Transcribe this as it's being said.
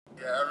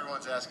Yeah,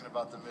 everyone's asking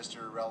about the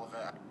Mr.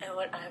 Irrelevant. And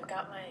what I've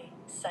got my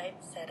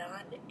sights set on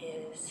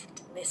is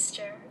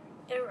Mr.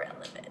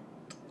 Irrelevant.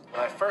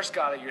 When I first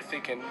got it, you're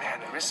thinking,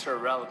 man, they're Mr.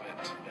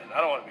 Irrelevant, and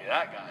I don't want to be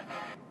that guy.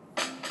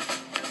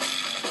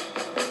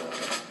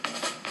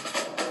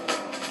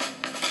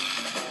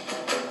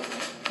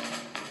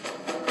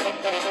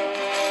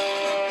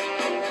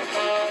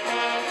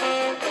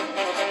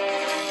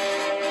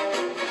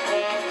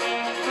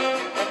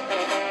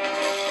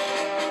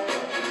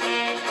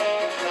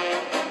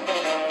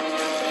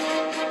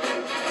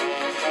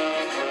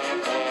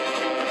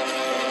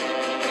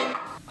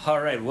 All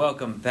right,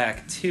 welcome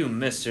back to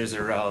Misterz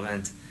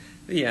Irrelevant,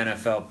 the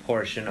NFL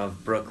portion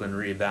of Brooklyn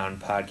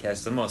Rebound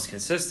Podcast, the most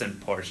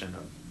consistent portion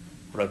of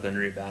Brooklyn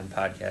Rebound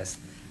Podcast,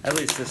 at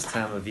least this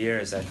time of year,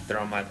 as I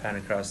throw my pen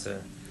across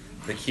the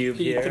cube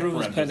here. He threw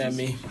his pen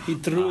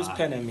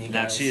at me.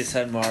 Now, she has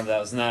said more. That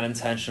was not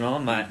intentional.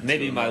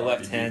 Maybe my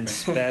left hand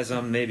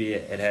spasm, maybe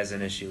it has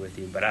an issue with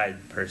you, but I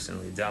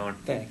personally don't.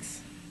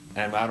 Thanks.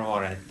 And I don't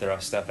want to throw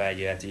stuff at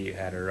you after you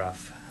had a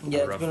rough Yeah,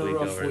 it's been a week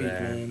rough over week,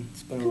 there. man.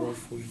 It's been a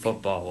rough week.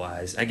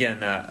 Football-wise. Again,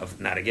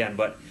 not again,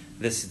 but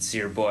this is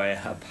your boy,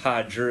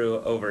 Pod Drew,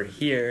 over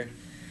here,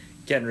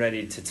 getting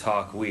ready to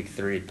talk Week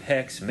 3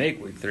 picks,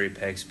 make Week 3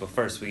 picks, but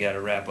first we got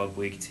to wrap up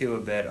Week 2 a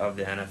bit of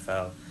the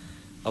NFL.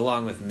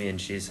 Along with me and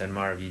Cheesehead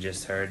Marv, you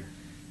just heard,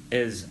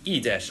 is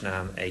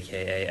E-Nam,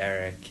 a.k.a.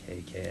 Eric,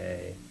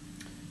 a.k.a.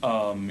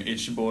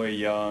 It's your boy,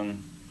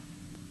 Young.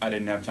 I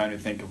didn't have time to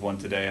think of one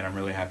today, and I'm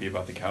really happy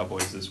about the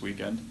Cowboys this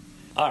weekend.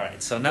 All right,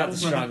 so not the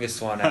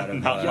strongest one out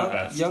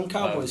of young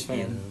Cowboys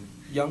fan.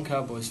 Young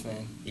Cowboys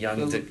fan.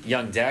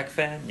 Young Dak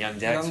fan? Young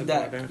Dak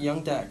supporter?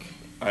 Young Dak.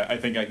 I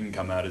think I can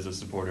come out as a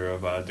supporter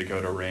of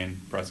Dakota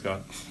Rain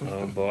Prescott.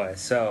 Oh, boy.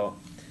 So,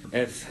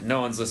 if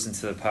no one's listened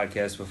to the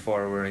podcast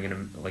before, we're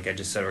going to, like I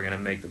just said, we're going to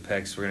make the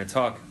picks. We're going to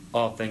talk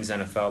all things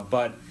NFL.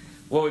 But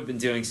what we've been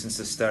doing since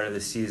the start of the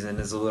season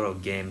is a little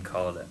game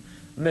called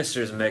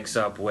Misterz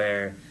Mix-Up,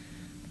 where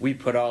we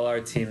put all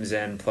our teams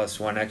in, plus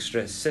one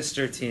extra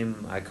sister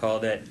team, I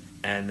called it,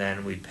 and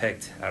then we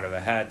picked out of a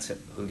hat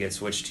who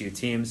gets which two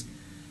teams,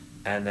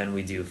 and then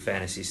we do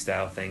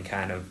fantasy-style thing,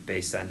 kind of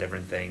based on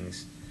different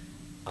things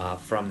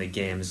from the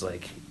games,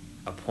 like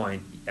a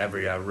point,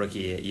 every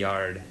rookie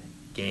yard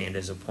gained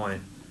is a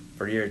point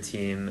for your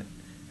team,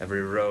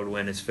 every road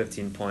win is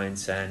 15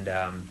 points, and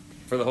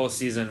for the whole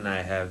season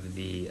I have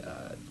the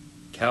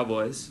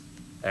Cowboys,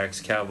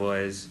 Eric's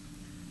Cowboys,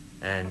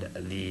 and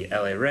the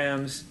LA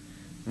Rams.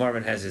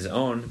 Marvin has his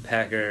own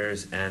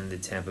Packers and the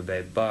Tampa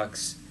Bay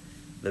Bucks,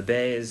 the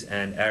Bays,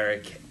 and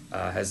Eric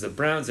has the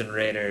Browns and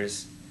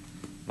Raiders,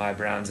 my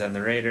Browns and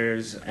the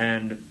Raiders,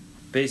 and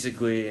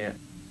basically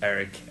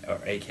Eric, or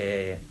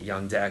a.k.a.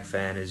 Young Dak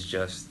fan, is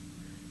just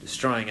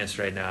destroying us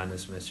right now in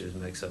this Misterz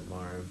Mix-Up,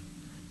 Marv,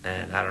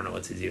 and I don't know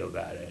what to do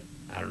about it.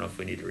 I don't know if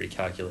we need to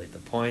recalculate the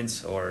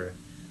points or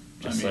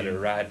just let it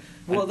ride.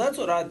 Well, that's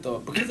what I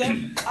thought, because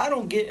I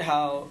don't get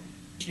how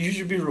you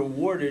should be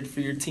rewarded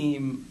for your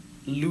team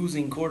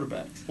losing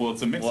quarterbacks. Well,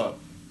 it's a mix-up.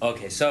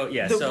 Okay, so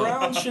yeah. The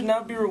Browns should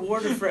not be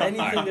rewarded for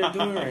anything they're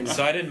doing right now.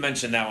 So I didn't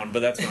mention that one,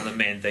 but that's one of the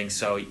main things.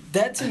 So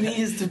that to me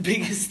is the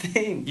biggest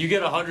thing. You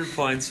get 100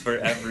 points for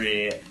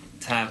every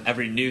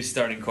new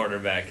starting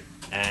quarterback.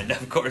 And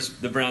of course,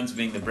 the Browns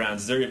being the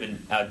Browns, they're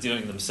even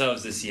outdoing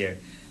themselves this year.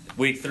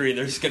 Week 3,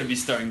 they're just going to be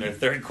starting their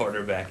third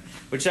quarterback,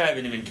 which I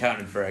haven't even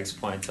counted for X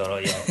point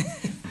total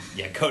yet.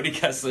 Yeah, Cody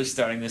Kessler's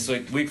starting this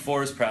week. Week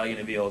 4 is probably going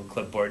to be old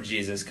clipboard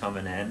Jesus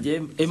coming in.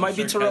 Yeah, it might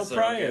be Terrell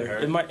Pryor.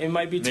 It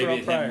might be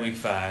Terrell Pryor. Maybe Week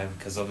 5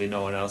 because there'll be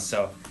no one else.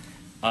 So,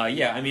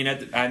 yeah, I mean,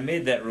 I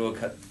made that rule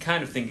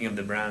kind of thinking of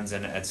the Browns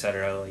and et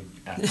cetera. Like,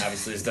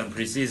 obviously, it's done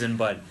preseason,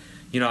 but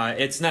you know,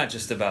 it's not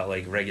just about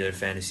like regular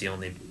fantasy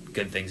only.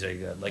 Good things are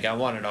good. Like I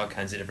wanted all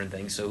kinds of different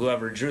things. So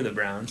whoever drew the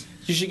Browns,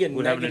 you should get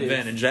would have an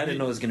advantage. I didn't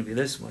know it was going to be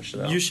this much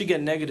though. You should get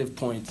negative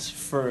points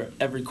for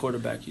every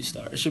quarterback you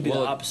start. It should be the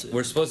opposite.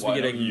 We're supposed to be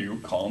getting.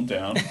 You calm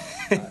down.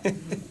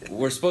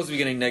 We're supposed to be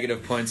getting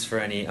negative points for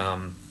any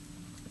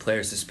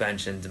player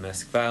suspension,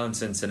 domestic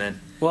violence incident.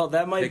 Well,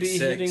 that might Pickz be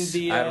hitting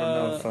the. I don't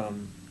know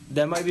if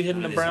that might be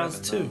hitting the Browns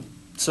too.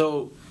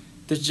 So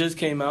this just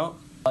came out.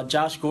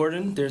 Josh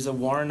Gordon, there's a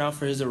warrant out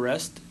for his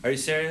arrest. Are you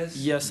serious?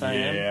 Yes, I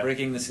am.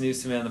 Breaking this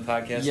news to me on the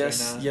podcast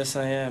right now? Yes,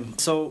 I am.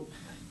 So,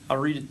 I'll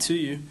read it to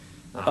you.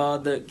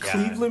 The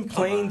Cleveland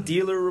Plain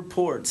Dealer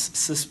reports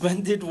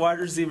suspended wide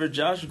receiver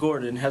Josh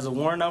Gordon has a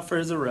warrant out for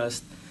his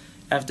arrest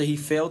after he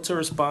failed to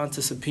respond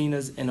to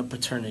subpoenas in a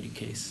paternity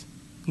case.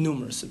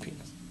 Numerous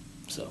subpoenas.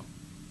 So,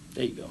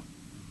 there you go.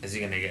 Is he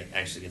going to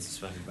actually get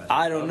suspended by that?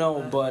 I don't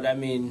know, but, I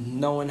mean,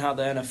 knowing how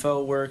the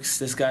NFL works,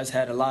 this guy's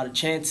had a lot of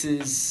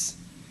chances.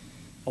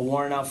 A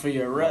warrant out for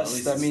your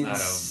arrest, that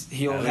means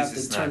he'll have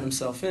to turn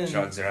himself in.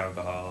 Drugs or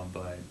alcohol,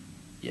 but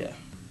yeah.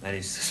 And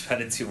he's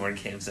suspended 2 more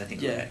games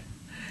anyway. Yeah.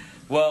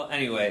 Well,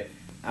 anyway,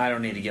 I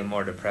don't need to get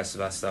more depressed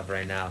about stuff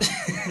right now.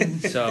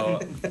 So,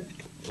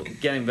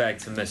 getting back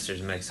to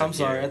Misterz Mix-Up I'm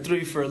sorry, here. I threw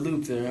you for a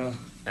loop there, huh?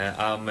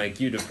 I'll make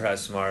you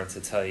depressed, Marv, to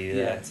tell you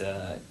Yeah.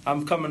 that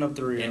I'm coming up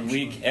 3. in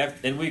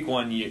week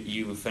 1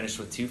 you finished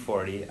with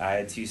 240. I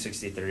had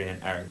 263,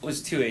 and Eric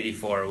was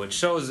 284, which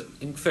shows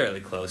fairly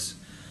close.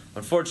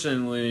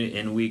 Unfortunately,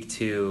 in week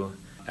 2,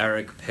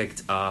 Eric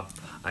picked up,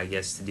 I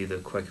guess to do the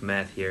quick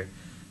math here,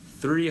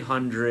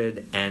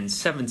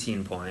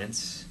 317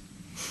 points.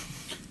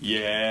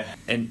 Yeah.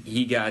 And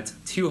he got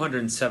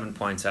 207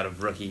 points out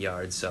of rookie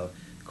yards. So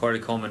Corey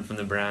Coleman from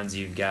the Browns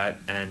you've got,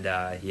 and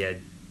he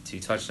had 2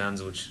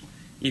 touchdowns, which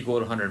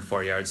equaled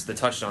 104 yards. The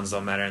touchdowns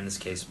don't matter in this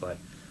case, but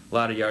a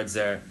lot of yards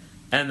there.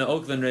 And the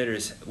Oakland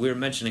Raiders, we were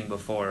mentioning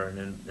before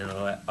in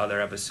an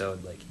other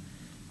episode, like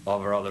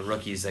overall the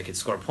rookies that could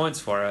score points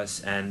for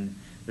us, and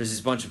there's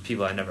this bunch of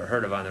people I never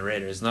heard of on the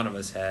Raiders. None of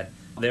us had.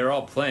 They were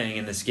all playing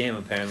in this game,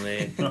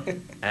 apparently,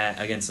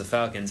 against the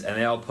Falcons, and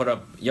they all put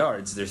up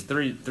yards. There's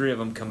three of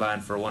them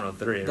combined for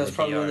 103. That's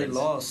probably yards. why they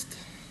lost.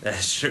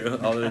 That's true,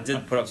 although they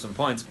did put up some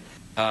points.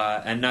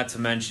 And not to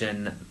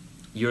mention,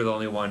 you're the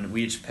only one.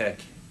 We each pick,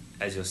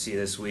 as you'll see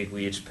this week,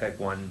 we each pick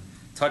one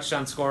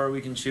touchdown scorer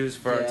we can choose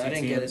for our 2 teams.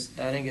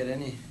 I didn't get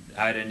any.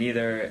 I didn't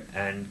either,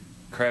 and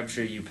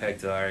Crabtree, you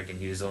picked Eric, and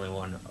he was the only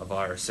one of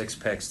our 6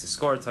 picks to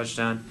score a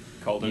touchdown.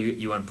 Called it.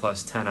 You went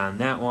plus 10 on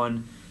that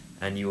one,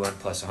 and you went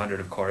plus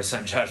 100, of course,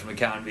 on Josh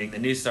McCown being the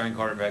new starting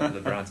quarterback of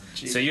the Browns.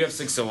 So you have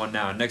 601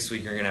 now. Next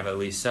week you're going to have at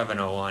least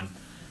 701.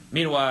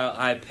 Meanwhile,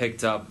 I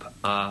picked up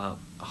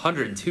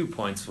 102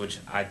 points, which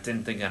I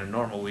didn't think on a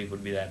normal week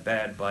would be that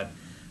bad, but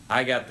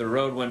I got the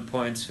road win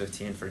points,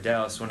 15 for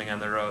Dallas winning on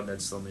the road.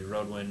 That's the only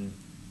road win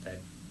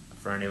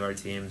for any of our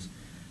teams.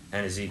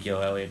 And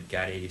Ezekiel Elliott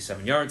got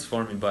 87 yards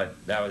for me, but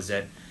that was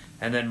it.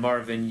 And then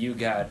Marvin,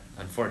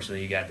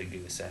 unfortunately, you got the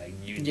goose egg.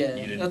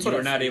 You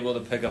were not able to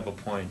pick up a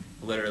point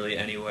literally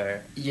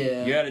anywhere.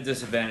 Yeah. You had a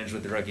disadvantage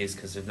with the rookies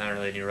because there's not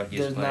really any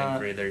rookies playing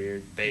for either your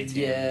Bay teams.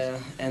 Yeah,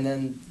 and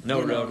then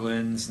no road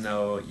wins,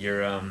 no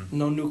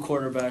new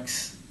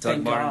quarterbacks.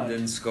 Doug Martin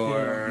didn't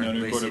score. No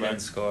new Lacey quarterbacks. didn't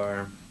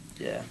score.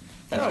 Yeah.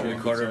 No new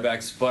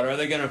quarterbacks. But are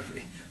they going to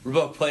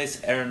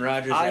replace Aaron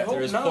Rodgers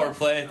after his poor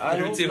play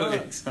through 2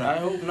 weeks? I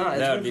hope not.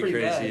 That It's would been be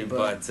pretty crazy.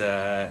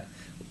 bad,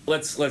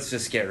 But let's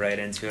just get right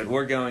into it.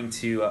 We're going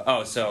to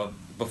so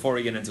before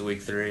we get into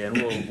week 3, and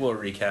we'll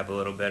recap a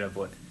little bit of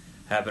what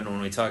happened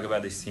when we talk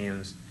about these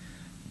teams.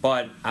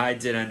 But I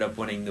did end up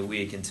winning the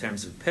week in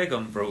terms of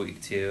pick'em for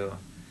week 2.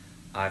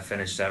 I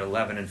finished at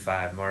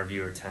 11-5. Marv,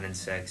 you were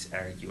 10-6.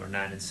 Eric, you were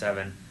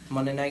 9-7.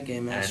 Monday night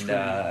game, man.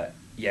 And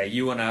yeah,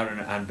 you went out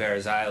on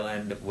Bears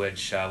Island,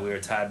 which we were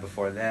tied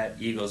before that.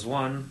 Eagles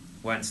won.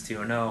 Wentz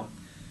 2-0.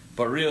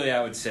 But really,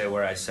 I would say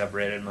where I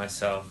separated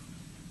myself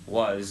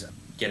was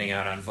getting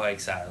out on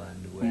Vikes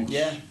Island, which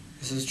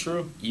this is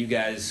true. You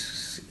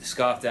guys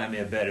scoffed at me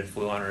a bit if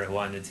we want to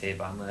rewind the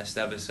tape on last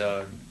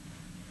episode.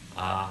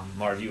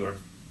 Marv, you were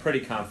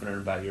pretty confident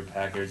about your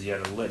Packers. You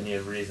had a litany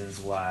of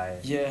reasons why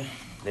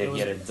they'd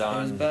get it done.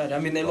 It was bad. I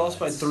mean, they lost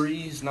by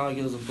 3. It's not like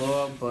it was a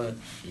blowout, but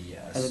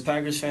as a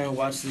Packers fan who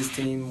watched this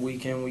team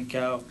week in, week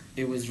out,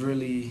 it was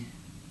really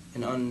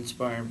an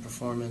uninspiring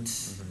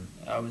performance.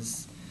 Mm-hmm. I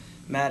was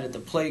mad at the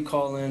play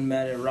calling,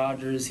 mad at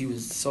Rodgers. He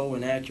was so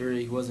inaccurate.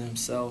 He wasn't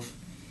himself.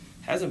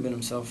 Hasn't been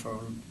himself for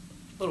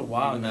a little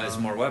while Even now. there's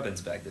more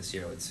weapons back this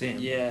year, it would seem.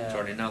 Yeah.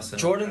 Jordy Nelson.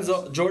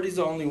 Jordy's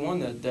the only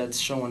one that's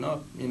showing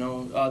up. You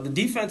know, the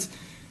defense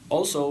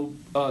also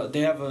they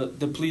have a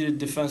depleted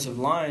defensive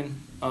line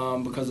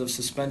because of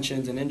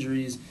suspensions and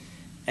injuries,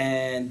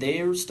 and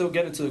they're still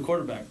getting to the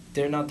quarterback.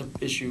 They're not the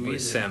issue either.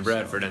 Sam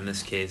Bradford in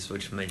this case,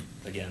 which might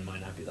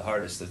not be the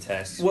hardest of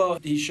tasks. Well,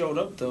 he showed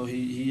up though.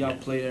 He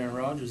outplayed Aaron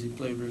Rodgers. He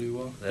played really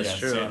well. That's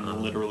true.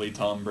 Sam, literally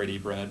Tom Brady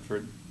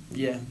Bradford.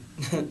 Yeah.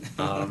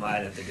 I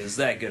didn't think it was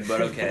that good,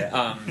 but okay.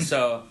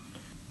 So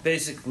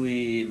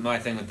basically, my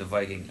thing with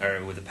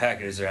the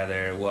Packers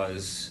rather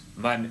was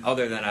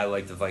other than I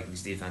like the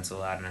Vikings defense a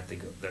lot, and I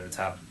think they're a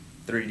top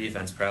 3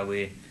 defense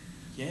probably.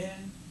 Yeah.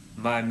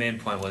 My main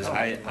point was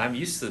I'm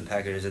used to the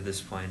Packers at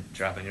this point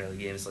dropping early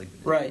games, like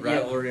right,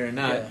 rivalry or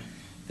not. Yeah.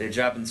 They're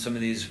dropping some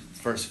of these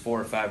first 4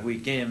 or 5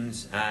 week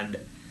games, and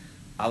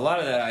a lot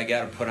of that I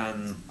got to put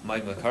on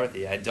Mike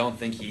McCarthy. I don't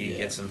think he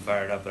gets them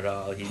fired up at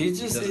all. He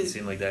doesn't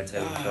seem like that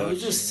type of coach.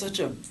 He's just such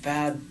a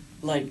bad.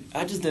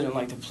 I just didn't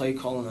like the play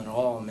calling at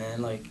all,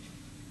 man.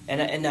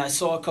 And I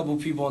saw a couple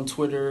people on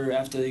Twitter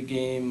after the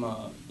game,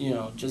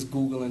 just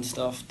Googling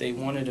stuff. They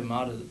wanted him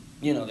out of,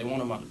 they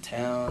want him out of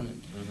town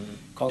and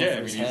called him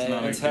for his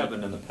head. It's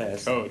happened in the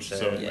past. Coach,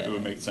 so it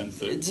would make sense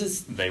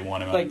that they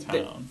want him out of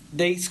town.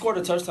 They scored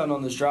a touchdown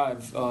on this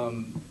drive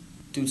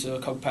due to a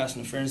couple pass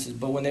interferences,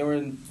 but when they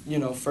were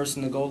first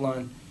in the goal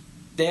line,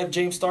 they have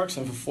James Starks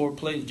in for 4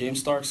 plays.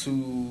 James Starks,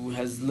 who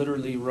has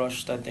literally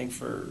rushed, I think,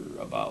 for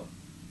about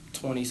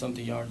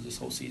 20-something yards this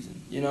whole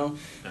season,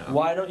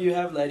 Why don't you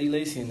have Eddie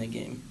Lacy in the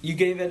game? You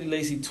gave Eddie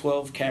Lacy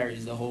 12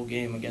 carries the whole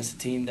game against a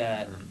team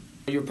that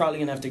you're probably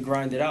going to have to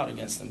grind it out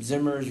against them.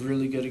 Zimmer is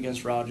really good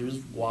against Rodgers.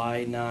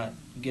 Why not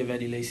give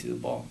Eddie Lacy the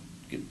ball?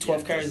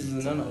 12 carries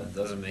is a no-no. It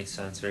doesn't make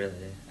sense, really.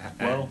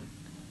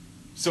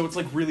 So it's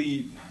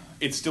really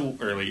it's still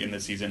early in the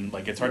season.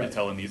 Like, it's hard to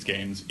tell in these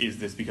games. Is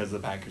this because the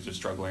Packers are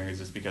struggling, or is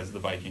this because the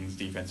Vikings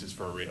defense is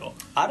for real?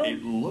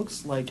 It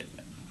looks like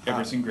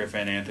Everson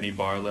Griffin, Anthony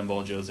Barr,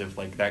 Linval Joseph,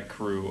 like that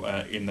crew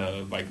in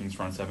the Vikings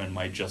front seven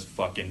might just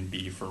fucking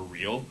be for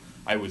real.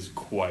 I was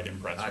quite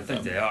impressed with them.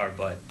 I think they are,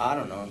 but I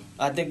don't know.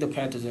 I think the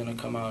Panthers are going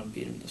to come out and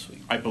beat them this week.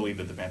 I believe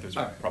that the Panthers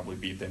will probably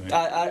beat them.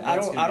 I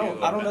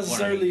don't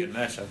necessarily. Good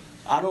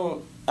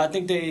matchup. I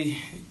think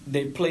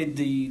they played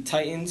the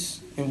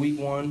Titans in week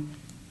 1,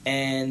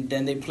 and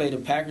then they played a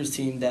Packers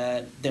team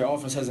that their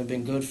offense hasn't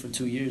been good for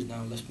 2 years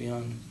now. Let's be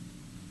honest.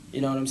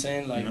 You know what I'm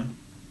saying? Like,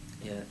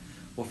 yeah.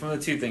 Well, from the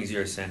two things you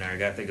were saying,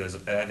 Eric, I think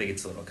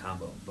it's a little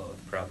combo of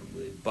both,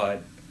 probably.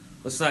 But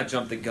let's not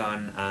jump the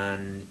gun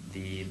on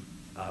the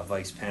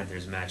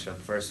Vikes-Panthers matchup.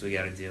 First, we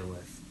got to deal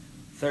with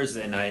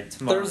Thursday night,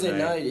 tomorrow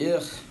night. Yeah.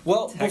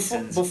 Well,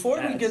 Texans, before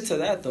we Pats. get to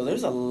that, though,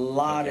 there's a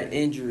lot of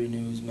injury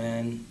news,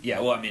 man. Yeah,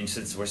 well, I mean,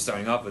 since we're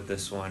starting off with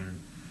this one.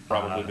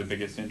 Probably the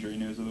biggest injury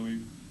news of the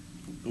week.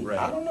 Right.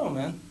 I don't know,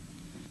 man.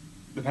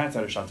 The Pats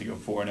had a shot to go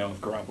 4-0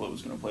 if Garoppolo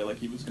was going to play like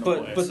he was going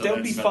to play. But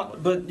they'll be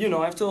fine. But,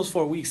 after those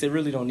 4 weeks, they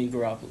really don't need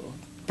Garoppolo.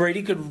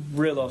 Brady could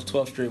reel off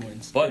 12 straight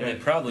wins. But they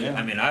probably,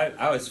 I mean,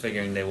 I was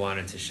figuring they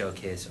wanted to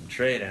showcase him,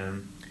 trade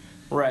him.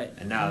 Right.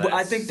 And now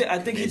I think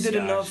he did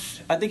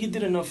enough. I think he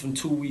did enough in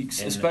 2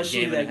 weeks,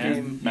 especially that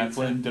game. Matt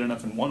Flynn did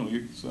enough in 1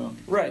 week, so.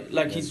 Right.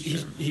 Like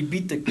he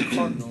beat the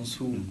Cardinals,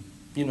 who,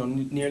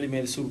 nearly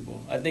made the Super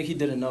Bowl. I think he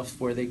did enough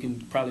where they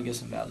can probably get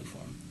some value for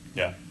him.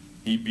 Yeah.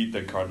 He beat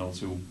the Cardinals,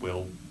 who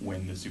will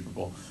win the Super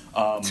Bowl.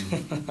 I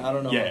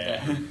don't know about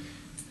that.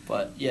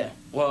 But, yeah.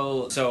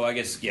 Well, so I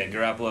guess,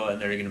 Garoppolo,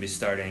 and they're going to be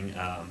starting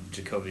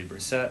Jacoby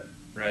Brissett,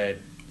 right?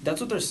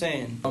 That's what they're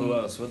saying. Who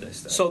else would they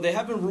start? So they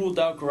haven't ruled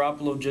out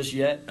Garoppolo just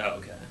yet. Oh,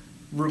 okay.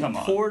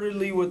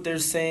 Reportedly, what they're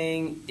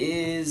saying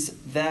is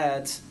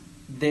that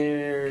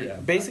they're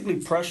basically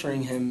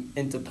pressuring him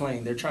into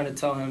playing. They're trying to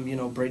tell him,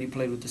 Brady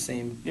played with the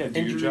same do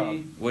injury. your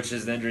job. Which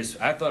is the injury?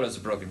 I thought it was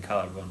a broken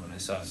collarbone when I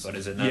saw it, but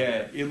is it not?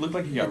 Yeah, it looked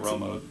like he got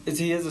Romo'd.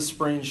 He has a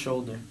sprained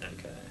shoulder.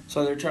 Okay.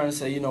 So they're trying to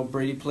say,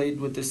 Brady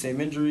played with the same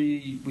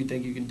injury. We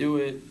think you can do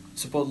it.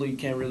 Supposedly he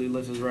can't really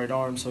lift his right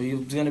arm, so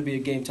he's going to be a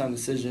game-time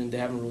decision. They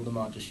haven't ruled him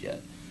out just yet.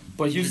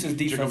 But Houston's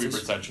defense Jacoby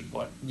Brissett should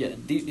play. Yeah,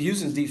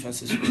 Houston's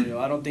defense is for real.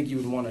 I don't think you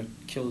would want to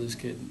kill this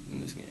kid in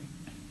this game.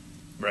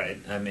 Right.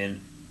 I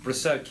mean,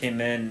 Brissett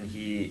came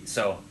in.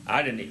 So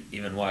I didn't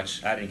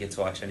get to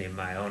watch any of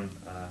my own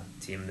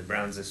team, the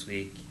Browns, this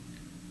week.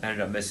 I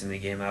ended up missing the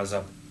game. I was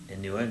up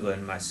in New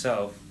England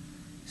myself,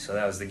 so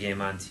that was the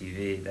game on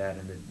TV, that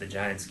and the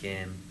Giants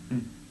game.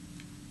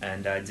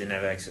 And I didn't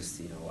have access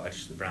to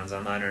watch the Browns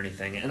online or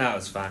anything, and I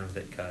was fine with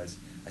it because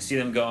I see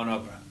them going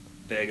up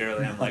big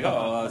early. I'm like,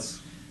 well,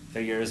 that's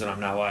figures, and I'm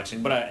not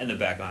watching. But in the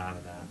back of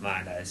my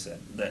mind, I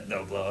said that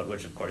they'll blow it,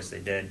 which of course they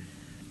did.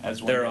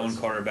 As their own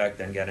quarterback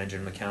then got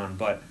injured, McCown.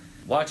 But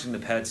watching the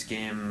Pats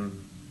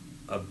game,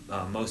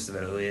 most of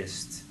it at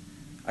least,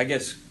 I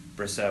guess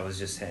Brissett was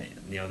just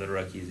the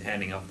rookie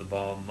handing off the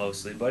ball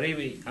mostly. But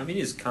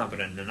he's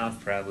competent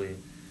enough probably.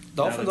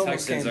 Dolphins the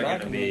almost Texans came are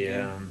back going to be.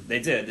 They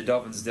did. The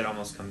Dolphins did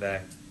almost come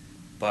back,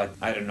 but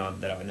I don't know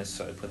that I would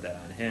necessarily put that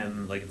on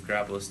him. Like if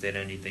Garoppolo stayed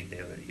in, you think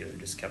he would have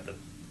just kept the,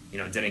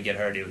 didn't get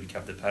hurt. He would have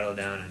kept the pedal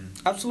down and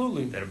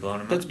absolutely. They'd have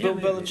blown him. That's up. Bill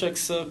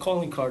Belichick's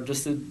calling card,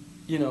 just to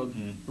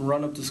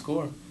run up the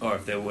score. Or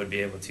if they would be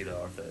able to, though,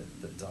 or if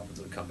the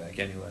Dolphins would come back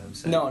anyway. I'm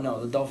saying.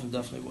 No, the Dolphins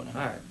definitely wouldn't.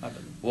 All right.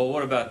 Well,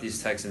 what about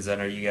these Texans?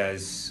 Then are you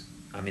guys?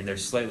 I mean, they're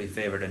slightly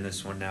favored in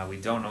this one now. We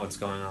don't know what's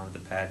going on with the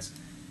Pats.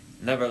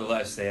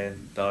 Nevertheless,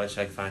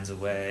 Belichick finds a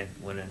way,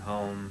 win at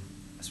home,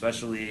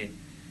 especially.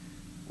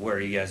 Where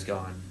are you guys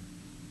going?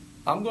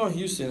 I'm going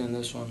Houston in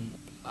this one.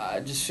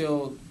 I just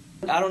feel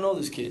I don't know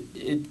this kid.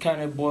 It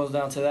kind of boils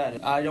down to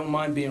that. I don't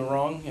mind being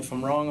wrong. If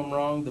I'm wrong, I'm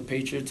wrong. The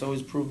Patriots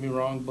always prove me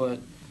wrong, but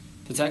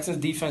the Texans'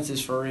 defense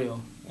is for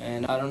real.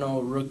 And I don't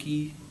know,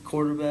 rookie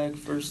quarterback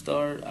first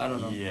start. I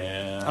don't know.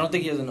 Yeah. I don't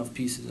think he has enough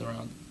pieces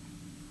around.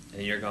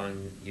 And you're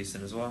going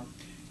Houston as well?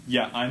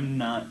 Yeah, I'm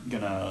not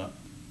gonna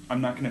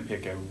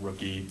pick a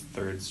rookie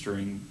third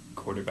string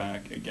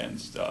quarterback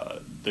against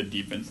the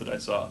defense that I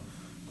saw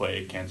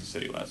play Kansas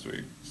City last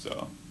week.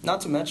 So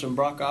not to mention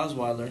Brock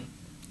Osweiler,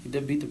 he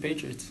did beat the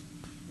Patriots.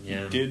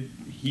 Yeah,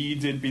 he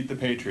did beat the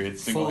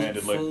Patriots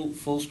single-handedly.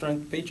 Full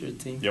strength Patriot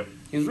team. Yep,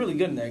 he was really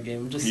good in that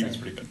game. He was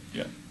pretty good.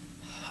 Yeah.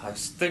 I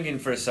was thinking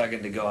for a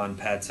second to go on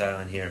Pat's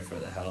Island here for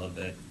the hell of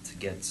it to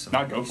get some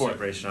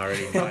separation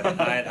already, but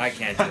I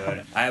can't do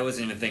it. I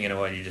wasn't even thinking of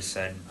what you just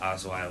said.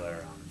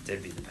 Osweiler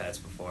did beat the Pats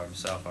before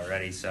himself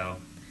already, so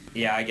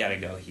yeah, I gotta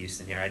go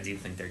Houston here. I do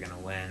think they're gonna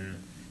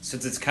win.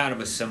 Since it's kind of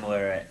a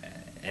similar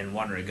in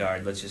one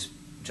regard, let's just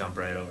jump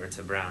right over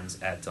to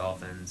Browns at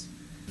Dolphins.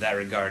 That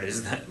regard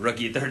is that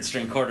rookie third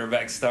string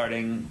quarterback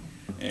starting.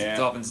 Yeah.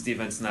 Dolphins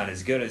defense not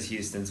as good as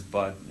Houston's,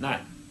 but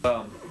not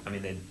well. I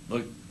mean, they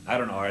look. I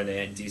don't know. Are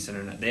they decent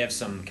or not? They have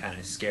some kind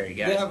of scary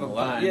guys on the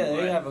line. Yeah,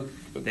 they have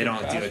they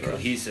don't do it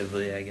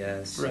cohesively, I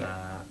guess. Right.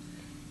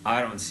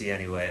 I don't see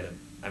any way that.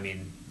 I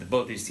mean,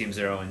 both these teams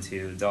are 0-2.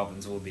 The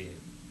Dolphins will be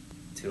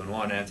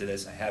 2-1 after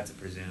this, I have to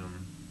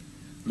presume.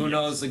 Who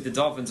knows? Like, the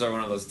Dolphins are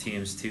one of those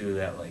teams, too,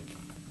 that, like,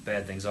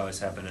 bad things always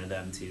happen to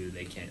them, too.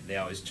 They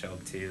always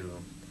choke, too.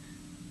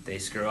 They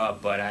screw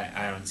up, but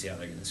I don't see how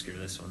they're going to screw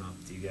this one up.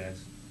 Do you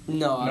guys?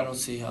 No, I don't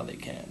see how they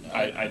can.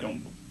 I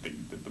don't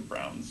think that the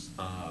Browns...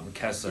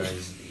 Kessler,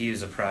 he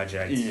was a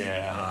project.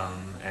 Yeah.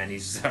 And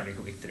he's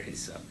starting week 3,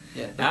 so...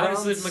 Yeah,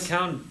 obviously, if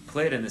McCown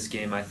played in this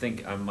game, I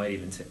think I might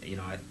even...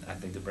 I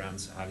think the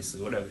Browns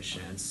obviously would have a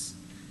chance.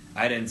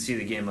 I didn't see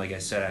the game, like I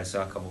said. I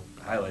saw a couple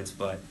highlights,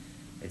 but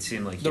it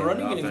seemed like the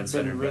running game offense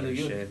has been in really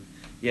better good. shape.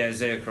 Yeah,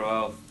 Isaiah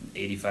Crowell,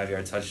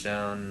 85-yard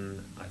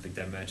touchdown. I think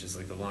that match is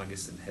like the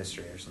longest in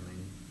history or something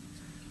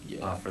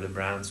for the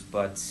Browns.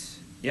 But,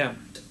 yeah,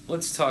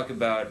 let's talk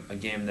about a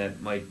game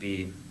that might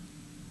be,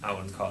 I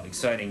wouldn't call it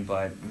exciting,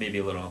 but maybe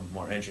a little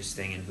more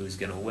interesting in who's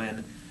going to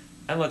win.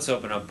 And let's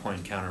open up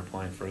point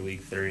counterpoint for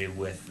week 3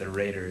 with the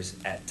Raiders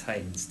at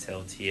Titans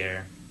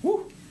Tiltier.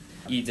 Woo!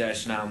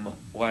 E-Nam,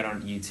 why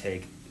don't you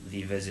take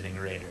the visiting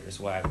Raiders?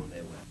 Why will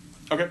they win?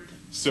 Okay,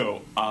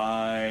 so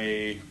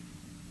I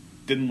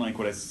didn't like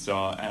what I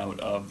saw out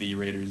of the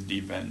Raiders'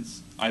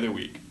 defense either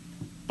week,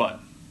 but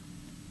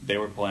they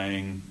were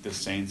playing the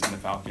Saints and the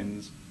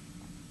Falcons.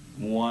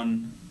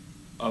 One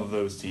of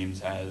those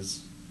teams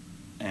has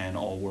an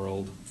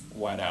all-world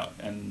wideout,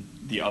 and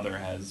the other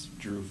has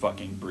Drew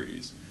fucking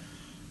Brees.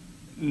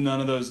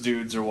 None of those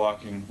dudes are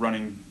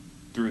running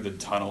through the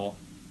tunnel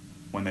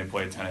when they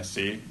play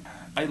Tennessee.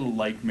 I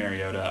like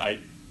Mariota. I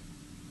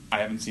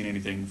haven't seen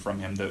anything from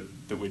him that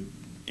would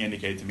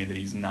indicate to me that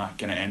he's not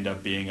going to end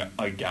up being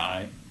a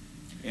guy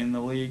in the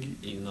league.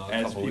 Even though a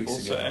as couple people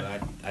weeks ago, say.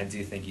 I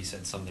do think you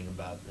said something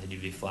about that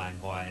you'd be flying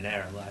Hawaiian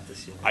Air a lot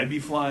this year. I'd be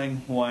flying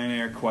Hawaiian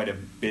Air quite a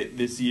bit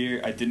this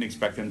year. I didn't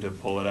expect them to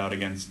pull it out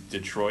against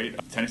Detroit.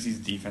 Tennessee's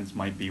defense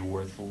might be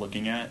worth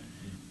looking at.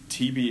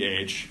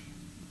 TBH,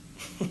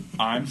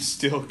 I'm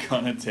still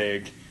going to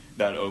take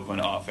that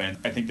Oakland offense.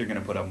 I think they're going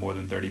to put up more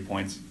than 30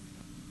 points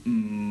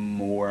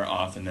more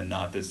often than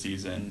not this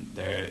season.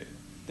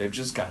 They've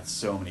just got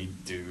so many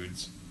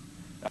dudes.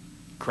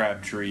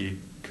 Crabtree,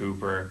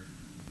 Cooper,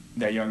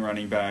 that young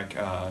running back,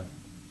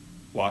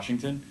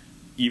 Washington.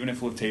 Even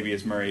if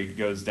Latavius Murray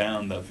goes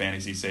down, the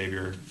fantasy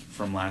savior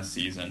from last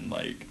season,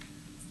 like,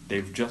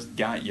 they've just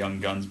got young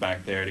guns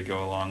back there to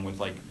go along with,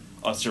 like,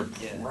 a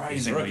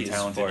surprisingly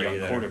talented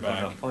young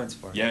quarterback. Points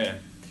for Yeah.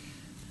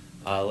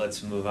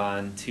 Let's move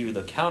on to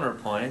the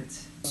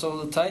counterpoint.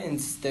 So the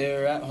Titans,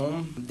 they're at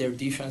home. Their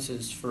defense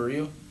is for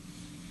real.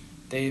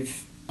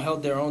 They've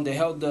held their own. They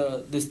held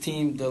this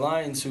team, the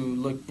Lions, who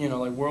looked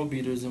like world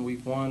beaters in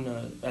week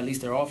 1. At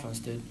least their offense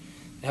did.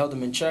 They held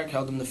them in check,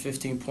 held them to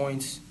 15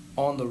 points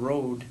on the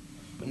road.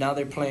 But now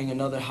they're playing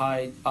another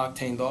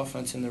high-octane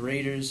offense in the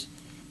Raiders.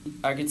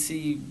 I could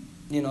see,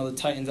 the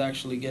Titans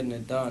actually getting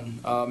it done.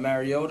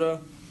 Mariota,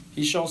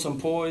 he's shown some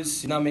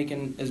poise. He's not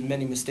making as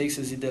many mistakes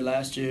as he did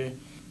last year.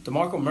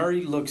 DeMarco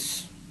Murray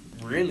looks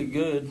really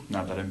good.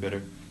 Not that I'm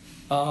bitter.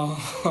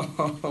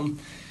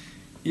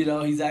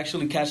 He's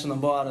actually catching the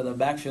ball out of the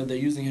backfield. They're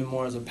using him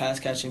more as a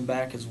pass-catching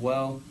back as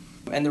well.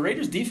 And the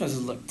Raiders'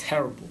 defenses look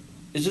terrible.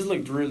 It just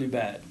looked really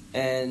bad.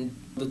 And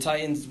the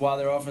Titans, while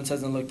their offense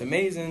hasn't looked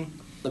amazing,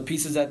 the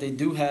pieces that they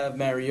do have,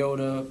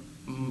 Mariota,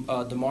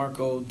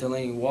 DeMarco,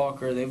 Delaney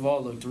Walker, they've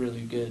all looked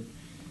really good.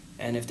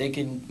 And if they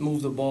can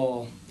move the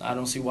ball, I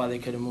don't see why they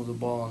couldn't move the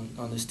ball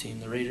on this team.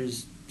 The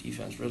Raiders'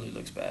 defense really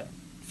looks bad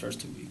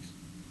first 2 weeks.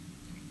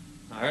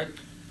 All right.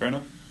 Fair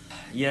enough.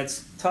 Yeah,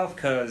 it's tough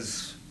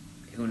because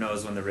who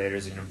knows when the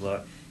Raiders are going to blow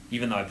it.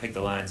 Even though I picked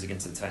the Lions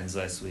against the Titans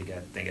last week, I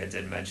think I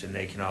did mention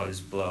they can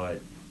always blow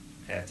it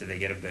after they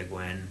get a big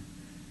win,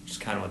 which is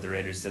kind of what the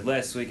Raiders did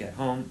last week at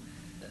home.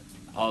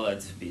 All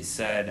that to be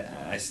said,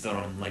 I still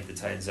don't like the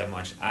Titans that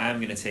much. I'm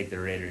going to take the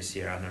Raiders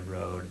here on the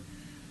road.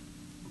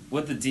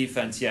 With the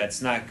defense, yeah,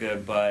 it's not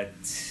good, but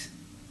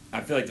I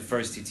feel like the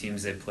first 2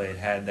 teams they played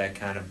had that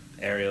kind of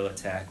aerial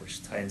attack,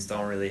 which the Titans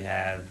don't really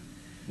have.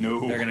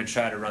 No. They're going to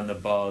try to run the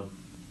ball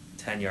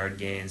 10-yard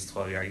gains,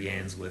 12-yard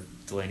gains with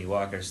Delaney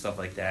Walker, stuff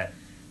like that.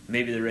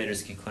 Maybe the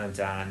Raiders can clamp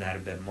down on that a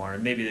bit more,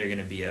 and maybe they're going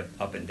to be a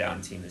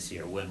up-and-down team this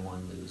year. Win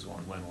one, lose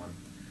one, win one.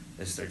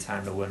 This is their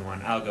time to win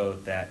one. I'll go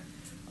with that.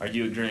 Are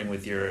you agreeing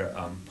with your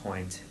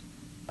point,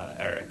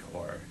 Eric,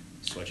 or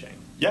switching?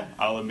 Yeah,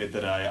 I'll admit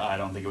that I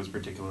don't think it was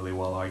particularly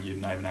well argued,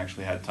 and I haven't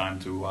actually had time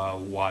to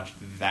watch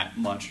that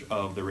much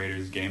of the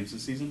Raiders' games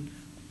this season,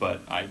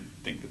 but I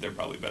think that they're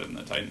probably better than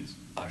the Titans.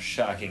 A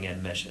shocking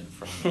admission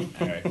from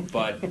Eric,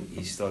 but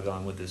he's still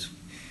going with his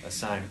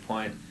assigned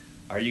point.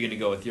 Are you going to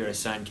go with your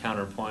assigned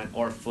counterpoint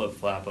or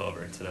flip-flop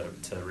over to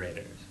the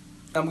Raiders?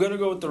 I'm going to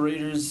go with the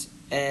Raiders,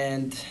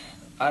 and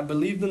I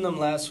believed in them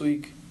last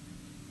week.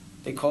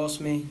 They cost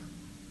me,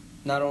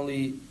 not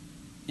only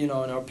in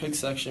our pick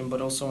section,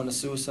 but also in the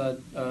suicide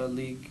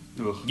league.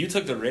 Ugh. You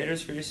took the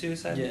Raiders for your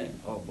suicide? Yeah.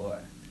 Oh, boy.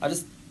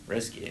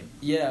 Risky.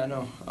 Yeah, I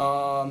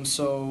know.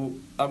 So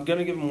I'm going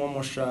to give them one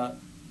more shot.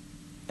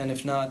 And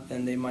if not,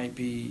 then they might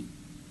be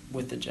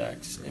with the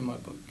Jacks in my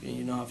book. And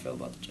you know how I feel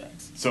about the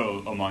Jacks.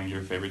 So, among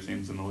your favorite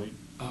teams in the league?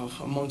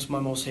 Amongst my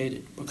most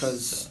hated.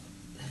 Because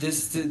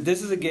This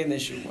is a game they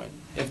should win.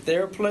 If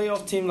they're a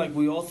playoff team like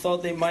we all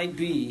thought they might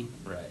be,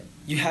 right,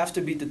 you have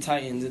to beat the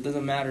Titans. It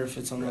doesn't matter if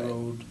it's on the Right.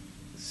 road.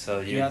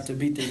 So You have to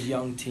beat this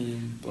young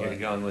team. You're But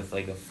going with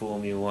like a fool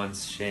me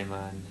once, shame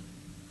on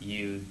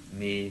you,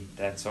 me,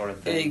 that sort of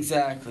thing.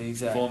 exactly.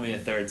 Fool me a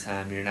third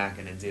time, you're not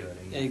gonna do it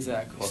again.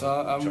 Exactly. Quote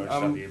So George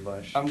W.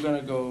 Bush. I'm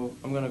gonna go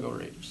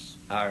Raiders.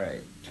 All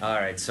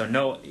right. So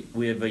no,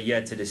 we have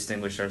yet to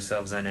distinguish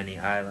ourselves on any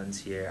islands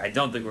here. I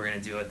don't think we're gonna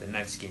do it the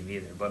next game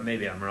either, but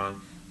maybe I'm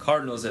wrong.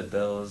 Cardinals at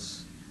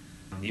Bills.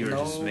 You were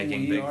just No,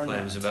 making we big are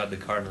claims not. about the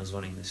Cardinals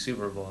winning the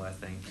Super Bowl, I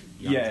think.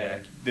 Young Yeah,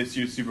 Jack. this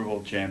year's Super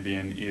Bowl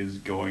champion is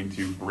going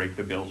to break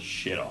the Bills'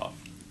 shit off.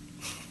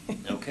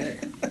 Okay.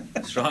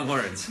 Strong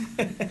words.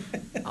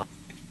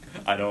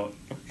 I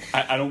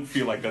don't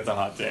feel like that's a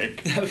hot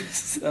take. That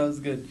was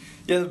good.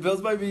 Yeah, the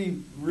Bills might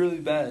be really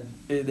bad.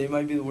 They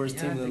might be the worst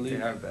Yeah, team I in the think league.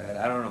 they are bad.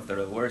 I don't know if they're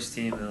the worst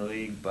team in the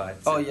league, but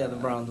Oh yeah, the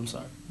Browns. I'm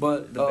sorry,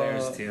 but the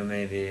Bears too,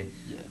 maybe.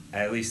 Yeah.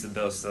 At least the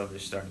Bills still have their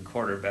starting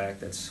quarterback.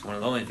 That's one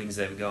of the only things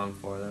they have going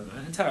for them.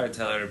 And Tyrod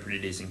Taylor had a pretty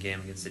decent game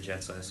against the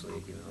Jets last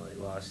week, even though they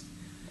lost.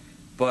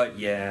 But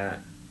yeah,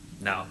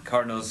 no,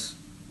 Cardinals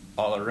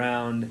all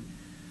around.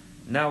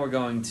 Now we're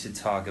going to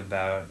talk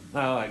about,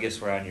 I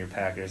guess we're on your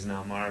Packers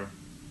now, Marv.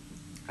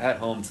 At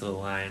home to the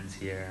Lions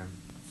here.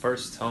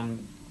 First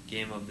home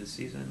game of the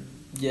season.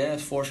 Yeah,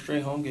 4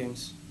 straight home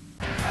games.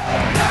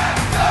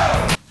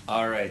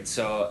 All right,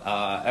 so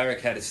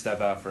Eric had to step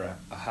out for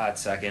a hot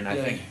second. I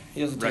Yeah, think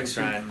he has to take Rex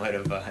a peek. Ryan might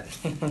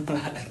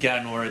have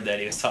gotten word that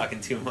he was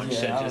talking too much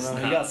shit Yeah, I don't just know.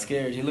 now. He got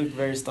scared. He looked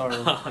very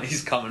startled.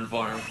 He's coming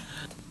for him.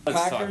 Let's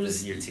talk Packers,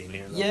 this your team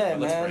here. Yeah,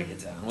 Let's man. break it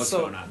down. What's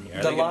So, going on here?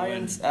 Are the they gonna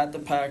Lions win? at the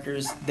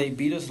Packers, they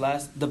beat us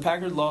last. The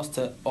Packers lost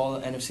to all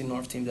the NFC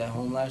North teams at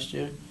home last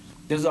year.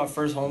 This is our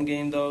first home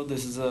game, though.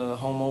 This is a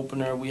home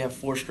opener. We have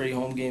 4 straight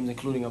home games,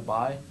 including a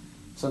bye.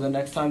 So the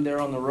next time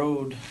they're on the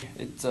road,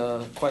 it's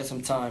quite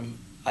some time.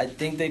 I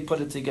think they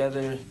put it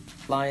together.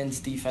 Lions'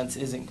 defense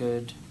isn't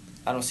good.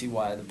 I don't see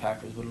why the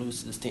Packers would lose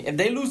to this team. If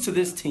they lose to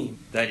this team,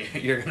 Then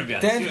you're going to be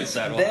on then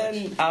suicide watch.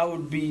 then I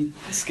would be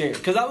scared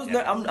because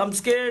I'm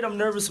scared. I'm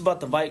nervous about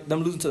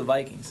them losing to the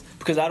Vikings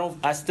because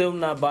I still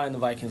not buying the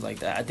Vikings like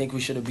that. I think we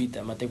should have beat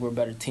them. I think we're a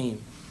better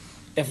team.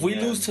 If we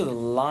Yeah. lose to the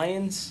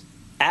Lions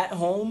at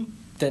home,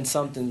 then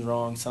something's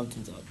wrong.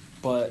 Something's up.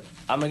 But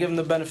I'm gonna give them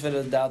the benefit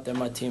of the doubt. They're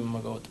my team. I'm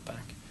gonna go with the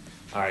Pack.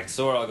 All right,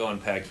 so we're all going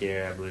Pack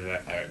here. I believe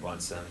Eric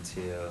wants them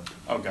too.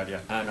 Oh god, yeah.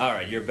 And all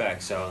right, you're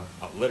back. So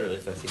literally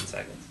 15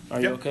 seconds. Are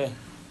you Yep. okay?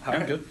 All I'm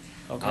right. good.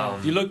 Okay.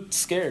 You look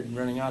scared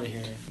running out of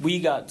here. We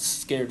got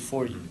scared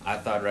for you. I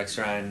thought Rex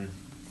Ryan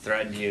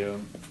threatened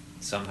you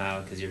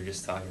somehow because you were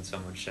just talking so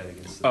much shit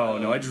against. Oh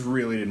no, I just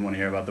really didn't want to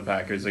hear about the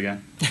Packers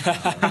again.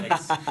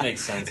 makes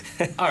sense.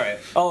 All right.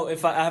 Oh,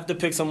 if I have to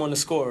pick someone to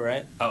score,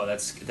 right? Oh,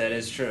 that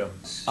is true.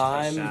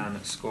 I'm- Touchdown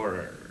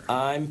scorer.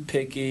 I'm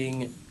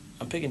picking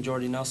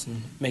Jordy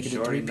Nelson. Make it a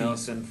Jordy 3-peat.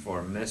 Nelson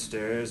for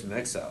Misterz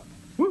mix-up.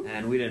 Woo.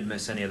 And we didn't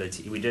miss any other.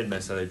 We did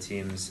miss other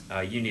teams.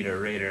 You need a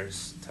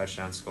Raiders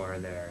touchdown scorer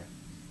there.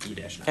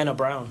 E-9. And a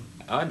Brown.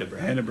 And a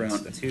Brown. Hannah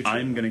Brown. That's huge.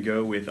 I'm gonna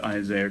go with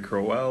Isaiah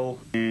Crowell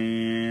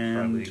and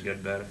Probably a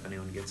good bet if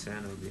anyone gets in.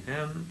 It would be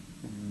him.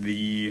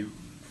 the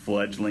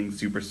fledgling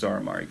superstar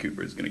Amari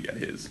Cooper is gonna get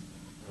his.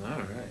 All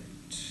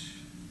right.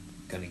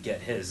 Gonna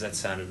get his. That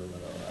sounded a little.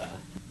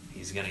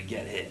 He's gonna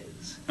get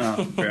his.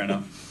 Oh, fair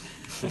enough.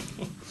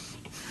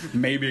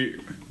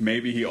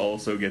 Maybe he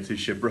also gets his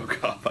ship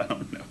broke up. I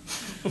don't know.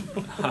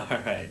 All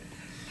right.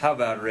 How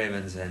about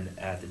Ravens and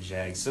at the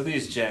Jags? So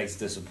these Jags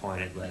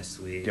disappointed last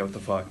week. Yeah, what the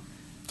fuck?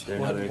 They're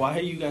another- Why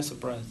are you guys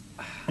surprised?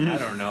 I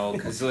don't know,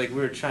 because like we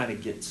were trying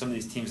to get some of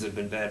these teams that have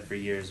been bad for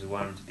years. We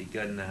want them to be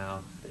good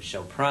now. They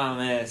show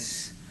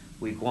promise.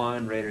 Week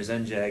 1, Raiders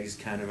and Jags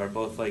kind of are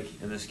both like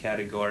in this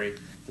category.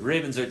 The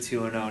Ravens are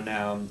 2-0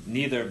 now.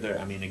 Neither of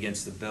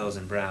against the Bills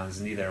and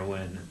Browns, neither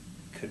win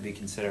could be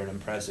considered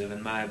impressive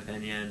in my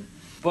opinion.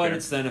 But Fair.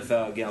 it's the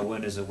NFL. Again, a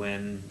win is a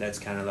win. That's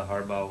kind of the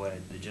Harbaugh way.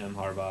 The Jim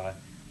Harbaugh,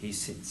 he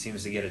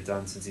seems to get it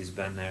done since he's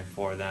been there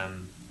for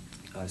them.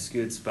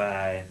 Scoots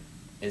by.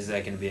 Is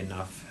that going to be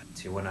enough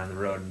to win on the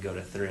road and go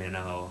to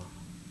 3-0,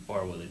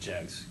 or will the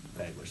Jags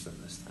vanquish them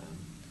this time?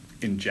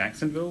 In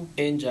Jacksonville?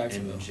 In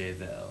Jacksonville. In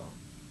Jayville.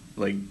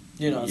 Like,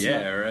 It's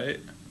yeah, not, right?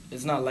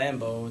 It's not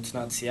Lambeau. It's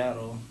not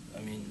Seattle. I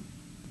mean,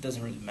 it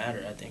doesn't really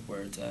matter, I think, where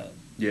it's at.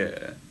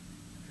 Yeah.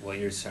 Well,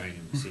 you're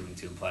seeming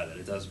to imply that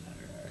it does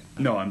matter. Eric.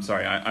 No, I'm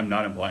sorry. I'm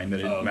not implying that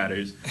it Oh.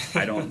 matters.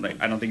 I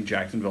don't think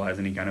Jacksonville has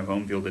any kind of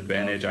home field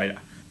advantage. Okay.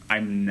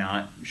 I'm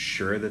not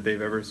sure that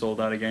they've ever sold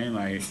out a game.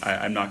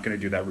 I'm not going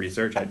to do that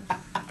research.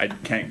 I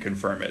can't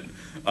confirm it.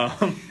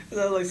 Like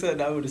I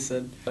said, I would have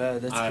said,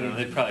 that's I don't know.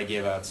 good. They probably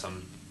gave out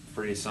some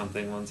free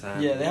something one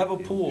time. Yeah, they have a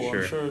pool.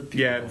 Sure. I'm sure. people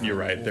Yeah, have you're a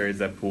right. pool. There is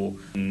that pool.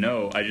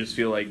 No, I just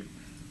feel like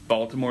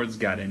Baltimore's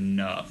got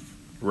enough,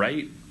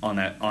 right, on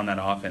that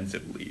offense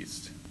at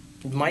least.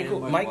 Michael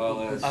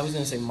Wallace. I was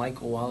gonna say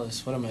Michael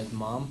Wallace. What am I, his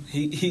mom?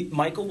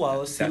 Michael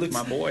Wallace. That's he looks,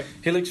 my boy.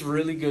 He looks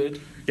really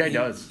good. Yeah, he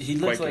does. He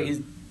looks Quite like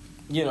good.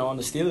 he's, on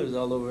the Steelers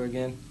all over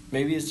again.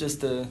 Maybe it's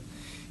just he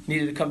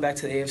needed to come back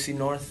to the AFC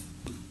North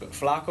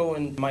Flacco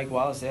and Mike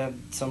Wallace, they have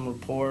some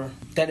rapport.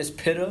 Dennis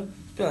Pitta,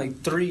 it's been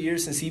like 3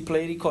 years since he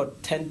played. He caught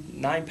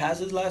 9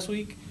 passes last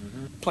week,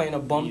 playing a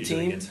bum He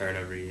usually team. gets hurt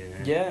every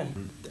year. Yeah.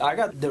 I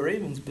got the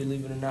Ravens,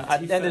 believe it or not.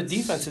 And the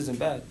defense isn't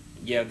bad.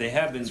 Yeah, they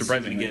have been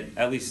Surprisingly. seeming to get,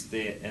 at least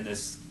in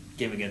this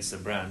game against the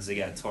Browns, they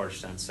got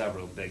torched on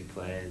several big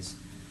plays.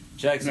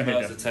 Jacksonville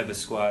is the type of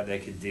squad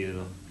that could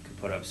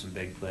put up some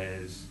big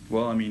plays.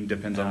 Well, I mean,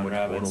 depends on which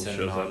portal Robinson shows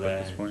and all up at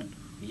that. this point.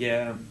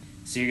 Yeah.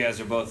 So you guys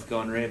are both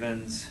going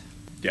Ravens.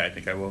 Yeah, I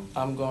think I will.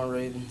 I'm going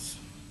Ravens.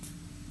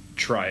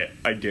 Try it.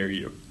 I dare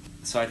you.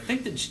 So I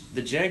think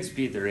the Jags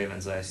beat the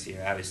Ravens last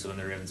year. Obviously, when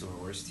the Ravens were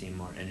a worse team,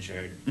 more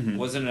injured. Mhm.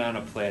 Wasn't it on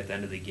a play at the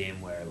end of the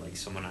game where like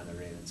someone on the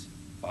Ravens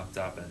fucked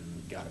up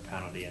and got a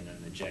penalty, and then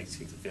the Jags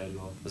kicked the field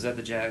goal? Was that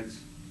the Jags?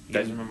 You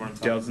guys remember what I'm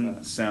talking doesn't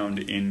about? sound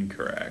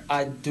incorrect.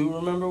 I do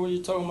remember what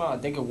you're talking about. I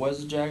think it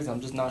was the Jags.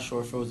 I'm just not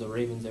sure if it was the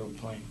Ravens they were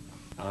playing.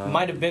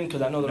 Might have been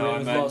because I know the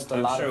Ravens lost a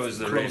lot of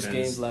close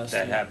games last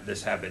year.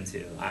 This happened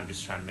to. I'm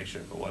just trying to make sure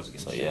if it was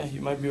against. So yeah,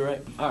 you might be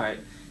right. All right.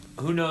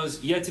 Who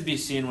knows? Yet to be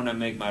seen when I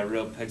make my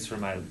real picks for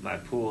my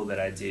pool that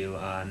I do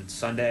on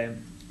Sunday.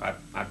 I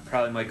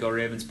probably might go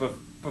Ravens, but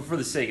for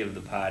the sake of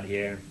the pod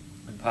here,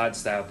 and pod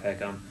style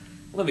pick 'em,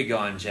 let me go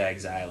on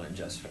Jags Island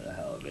just for the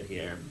hell of it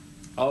here.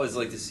 Always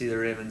like to see the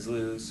Ravens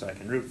lose, so I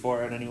can root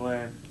for it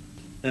anyway.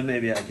 And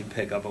maybe I can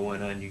pick up a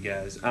win on you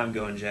guys. I'm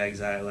going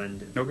Jags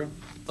Island. Okay.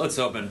 Let's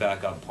open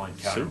back up point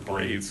So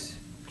counterpoint.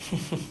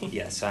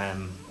 Yes, I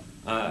am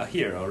a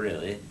hero,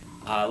 really.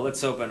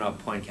 Let's open up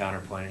point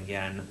counterpoint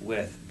again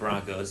with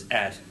Broncos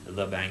at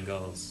the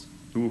Bengals.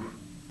 Ooh.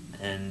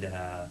 And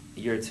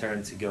your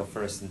turn to go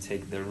first and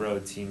take the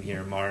road team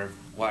here, Marv.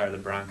 Why are the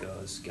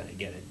Broncos going to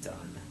get it done?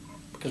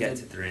 Get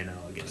to 3-0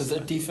 against Because their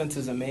defense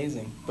is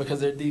amazing. Because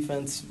their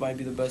defense might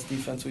be the best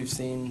defense we've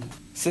seen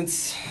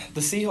since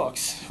the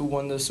Seahawks, who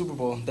won the Super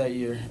Bowl that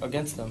year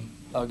against them,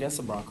 against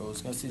the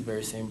Broncos, against these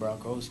very same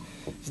Broncos.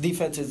 His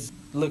defense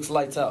looks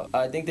lights out.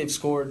 I think they've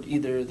scored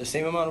either the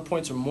same amount of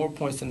points or more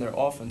points than their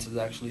offense has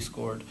actually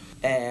scored.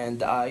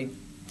 And I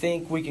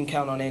think we can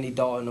count on Andy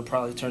Dalton to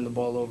probably turn the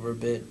ball over a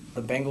bit.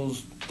 The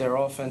Bengals, their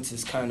offense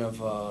is kind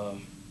of,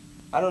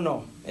 I don't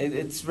know.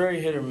 It's very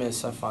hit or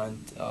miss, I find.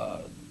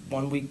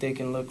 1 week they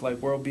can look like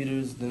world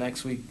beaters. The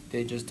next week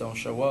they just don't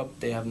show up.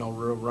 They have no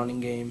real running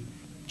game.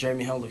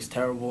 Jeremy Hill looks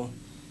terrible.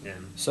 Yeah.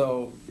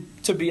 So,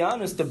 to be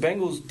honest, the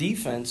Bengals'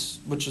 defense,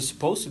 which is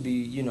supposed to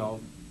be,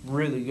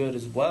 really good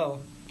as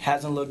well,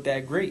 hasn't looked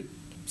that great.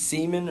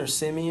 Simeon,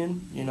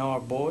 our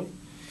boy.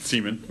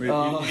 Seaman. We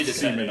decided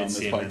Seaman on it's this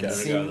Seaman,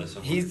 podcast. regardless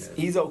of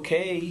He's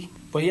okay,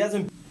 but he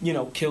hasn't,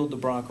 killed the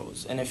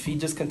Broncos. And if he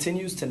just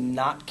continues to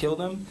not kill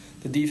them,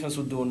 the defense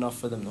will do enough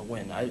for them to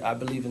win. I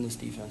believe in this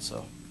defense,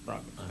 so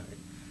Broncos. All right.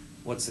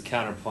 What's the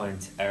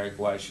counterpoint, Eric?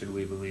 Why should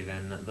we believe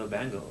in the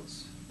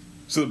Bengals?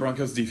 So the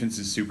Broncos' defense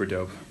is super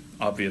dope.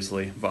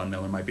 Obviously, Von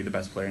Miller might be the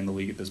best player in the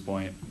league at this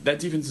point. That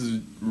defense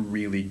is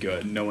really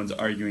good. No one's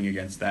arguing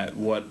against that.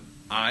 What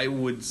I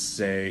would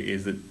say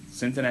is that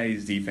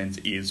Cincinnati's defense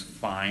is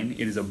fine.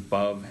 It is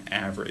above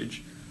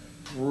average.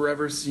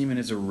 Trevor Seaman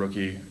is a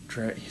rookie.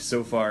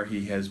 So far,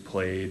 he has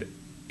played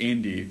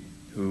Indy,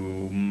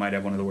 who might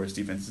have one of the worst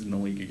defenses in the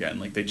league again.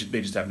 Like they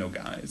just have no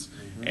guys.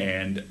 Mm-hmm.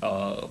 And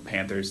a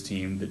Panthers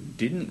team that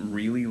didn't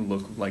really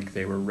look like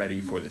they were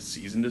ready for the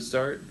season to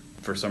start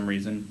for some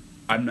reason.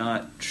 I'm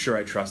not sure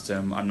I trust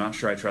him. I'm not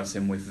sure I trust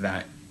him with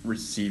that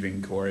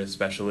receiving core,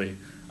 especially.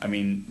 I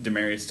mean,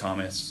 Demaryius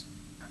Thomas,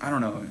 I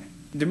don't know.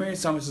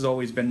 Demaryius Thomas has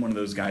always been one of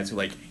those guys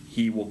who,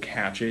 he will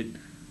catch it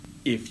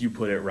if you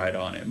put it right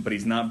on him. But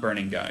he's not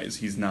burning guys.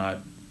 He's not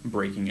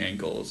breaking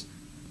ankles.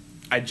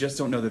 I just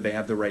don't know that they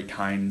have the right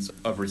kinds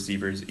of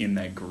receivers in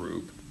that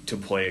group to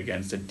play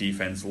against a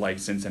defense like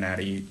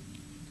Cincinnati,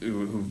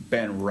 who've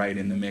been right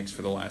in the mix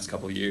for the last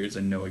couple of years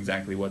and know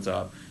exactly what's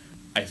up.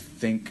 I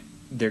think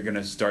he's going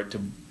to start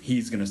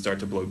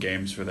to blow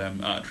games for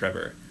them.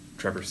 Trevor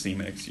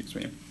Seaman, excuse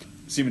me.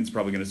 Seaman's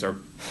probably going to start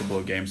to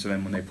blow games for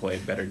them when they play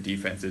better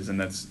defenses, and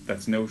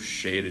that's no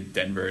shade at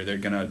Denver. They're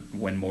going to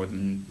win more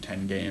than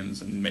 10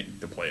 games and make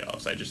the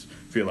playoffs. I just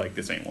feel like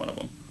this ain't one of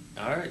them.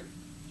 All right.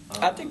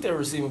 I think their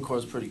receiving core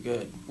is pretty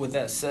good. With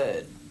that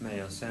said,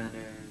 Mayo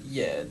Sanders.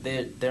 Yeah,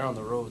 they're on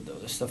the road, though.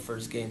 This is the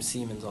first game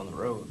Seaman's on the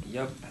road.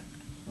 Yep.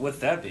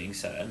 With that being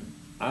said,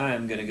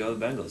 I'm going to go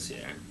the Bengals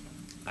here.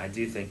 I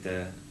do think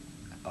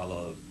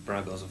although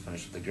Broncos will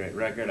finish with a great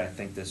record, I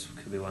think this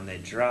could be one they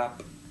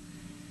drop.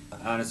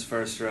 On its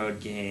first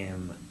road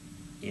game,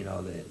 the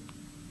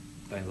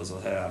Bengals will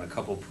hit out a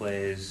couple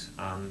plays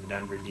on the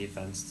Denver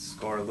defense to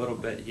score a little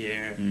bit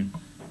here,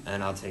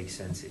 and I'll take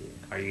Cincy.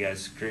 Are you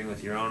guys agreeing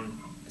with your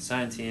own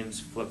assigned teams,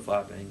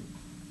 flip-flopping?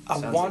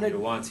 Like you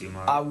want to,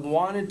 Mark. I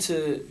wanted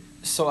to.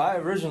 So I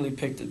originally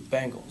picked the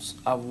Bengals.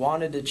 I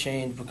wanted to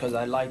change because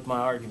I liked my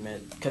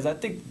argument. Because I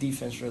think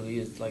defense really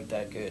is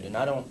that good. And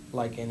I don't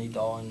like Andy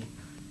Dalton.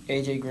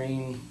 A.J.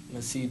 Green,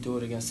 let's see you do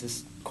it against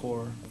this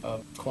core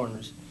of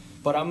corners.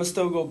 But I'm going to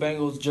still go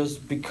Bengals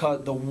just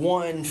because the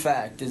one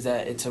fact is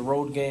that it's a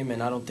road game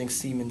and I don't think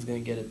Seaman's going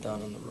to get it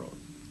done on the road.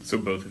 So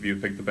both of you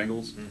picked the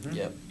Bengals? Mm-hmm.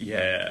 Yep.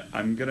 Yeah,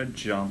 I'm going to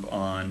jump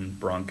on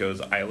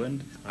Broncos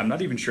Island. I'm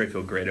not even sure I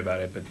feel great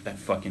about it, but that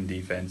fucking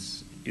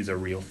defense is a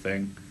real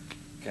thing.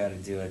 Got to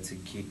do it to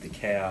keep the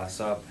chaos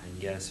up and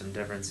get some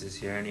differences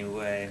here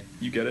anyway.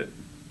 You get it?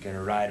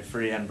 Gonna ride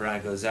free on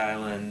Broncos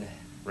Island,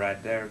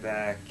 ride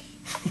bareback,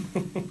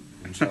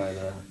 enjoy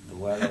the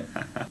weather.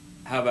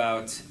 How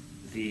about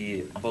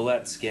the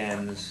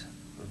Skins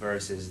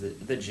versus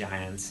the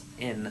Giants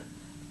in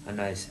a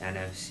nice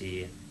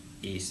NFC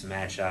East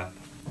matchup?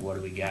 What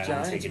do we got?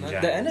 I'm taking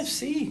man. Giants.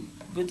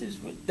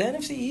 The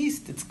NFC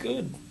East, it's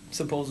good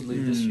supposedly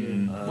this year.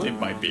 It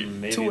might be.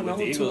 Maybe 2-0, with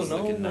the Eagles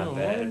 2-0, looking not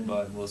bad, 1-1.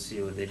 but we'll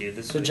see what they do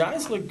this The week.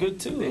 Giants look good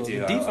too. They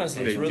do. The defense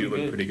They looks really do look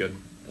good. pretty good.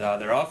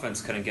 Their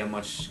offense couldn't get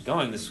much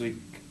going this week,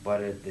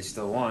 but they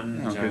still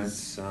won. No,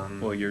 Giants.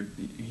 Well, your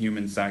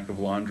human sack of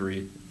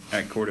laundry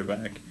at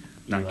quarterback,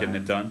 not getting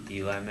it done,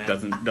 Eli man.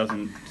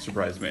 doesn't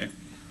surprise me.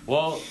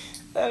 Well,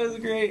 That is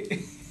great.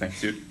 Thanks,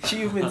 dude.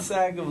 Human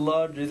sack of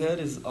laundry. That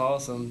is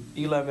awesome.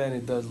 Eli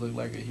Manning does look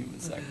like a human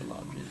sack of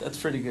laundry. That's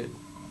pretty good.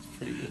 That's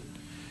pretty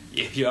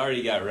good. you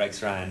already got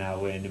Rex Ryan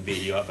out waiting to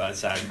beat you up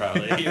outside,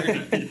 probably.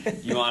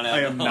 You want to?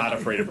 I am not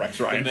afraid of Rex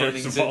Ryan,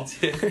 first of all.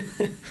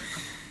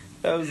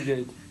 That was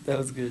good. That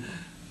was good.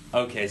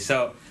 Okay,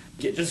 so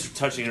just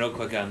touching real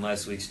quick on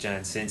last week's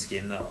Giants-Saints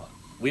game, though.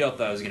 We all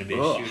thought it was going to be a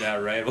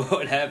shootout, right?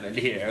 What happened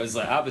here? It was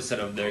the opposite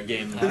of their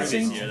game the The previous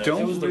Saints year.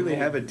 don't really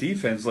have a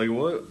defense. Like,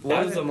 what?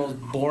 That was the most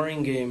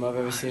boring game I've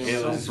ever seen.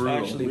 It was brutal.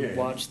 actually Weird.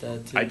 watched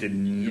that too. I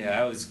didn't.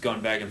 Yeah, I was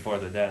going back and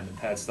forth with that in the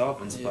Pats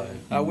Dolphins Yeah. fight.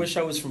 I wish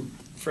I was from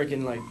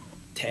freaking like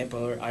Tampa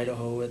or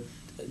Idaho,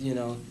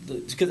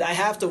 because I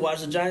have to watch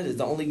the Giants. It's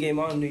the only game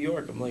on in New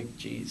York. I'm like,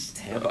 jeez.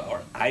 Tampa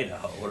or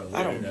Idaho? What a weird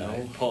I don't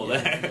know. pull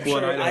there. Well, in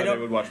Sure, Idaho, I don't-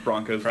 they would watch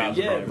Broncos games.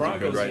 Yeah, and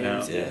Broncos right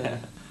games, now. yeah.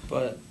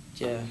 But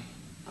yeah,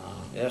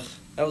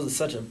 that was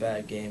such a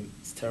bad game.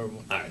 It's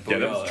terrible. All right, Yeah, but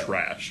that was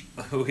trash.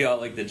 we all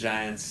like the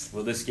Giants.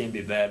 Will this game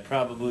be bad?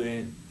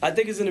 Probably I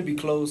think it's gonna be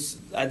close.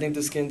 I think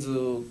the Skins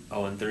will.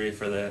 0-3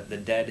 for the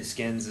dead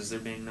Skins, as they're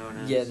being known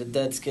as. Yeah, the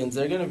dead Skins.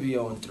 They're gonna be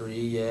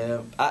 0-3. Yeah,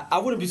 I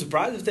wouldn't be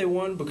surprised if they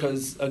won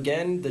because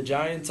again, the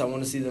Giants. I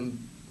want to see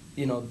them,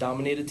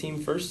 dominate a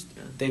team first.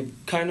 Yeah. They've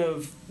kind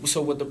of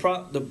with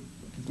the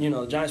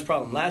Giants'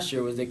 problem last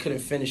year was they couldn't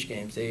finish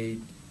games. They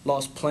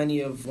lost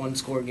plenty of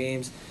one-score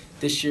games.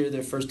 This year,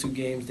 their first two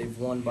games, they've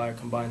won by a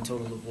combined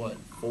total of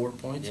 4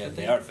 points? Yeah, I they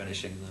think? are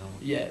finishing though.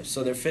 Yeah,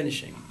 so they're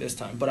finishing this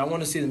time. But I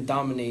want to see them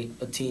dominate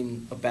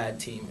a bad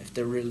team, if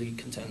they're really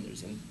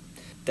contenders. And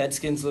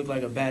Deadskins look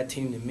like a bad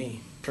team to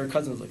me. Kirk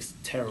Cousins looks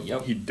terrible.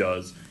 Yep. He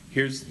does.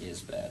 Here's He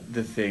is bad.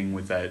 the thing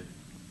with that.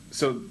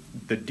 So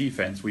the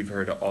defense, we've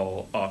heard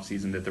all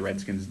offseason that the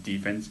Redskins'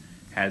 defense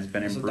has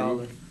been It's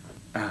improved. $1.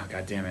 Ah,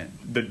 God damn it.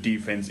 The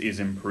defense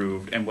is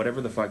improved, and whatever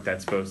the fuck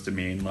that's supposed to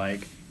mean,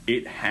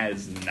 it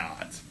has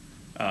not.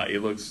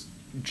 It looks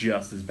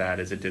just as bad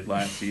as it did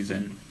last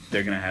season.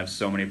 They're going to have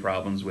so many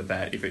problems with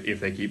that if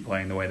they keep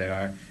playing the way they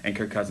are. And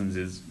Kirk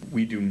Cousins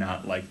we do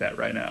not like that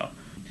right now.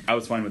 I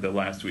was fine with it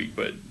last week,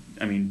 but,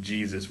 I mean,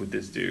 Jesus with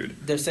this dude.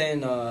 They're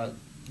saying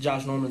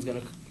Josh Norman's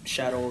going to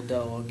shadow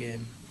Odell all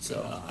game.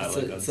 So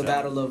it's a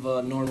battle of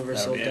Norman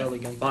versus That'll be Odell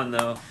again. fun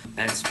though.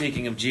 And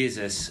speaking of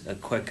Jesus, a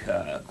quick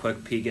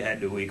peek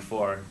ahead to Week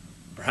 4.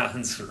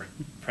 Browns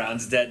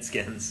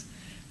Deadskins.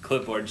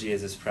 Clipboard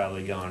Jesus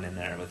probably going in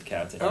there with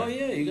Cal today. Oh,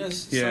 yeah, you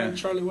guys signed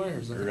Charlie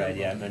Whitehurst. Right,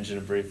 yeah, I mentioned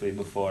it briefly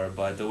before,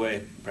 but the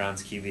way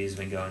Browns QB's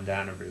been going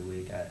down every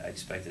week, I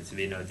expect it to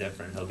be no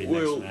different. He'll be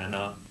next man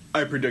up.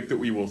 I predict that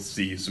we will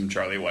see some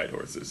Charlie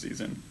Whitehorse this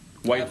season.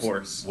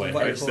 Whitehorse. White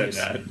I Horse. said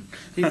that.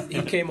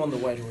 He came on the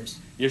Whitehorse.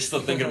 You're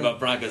still thinking about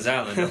Broncos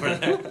Island over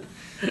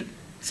there.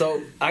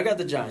 So I got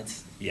the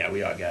Giants. Yeah,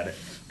 we all got it.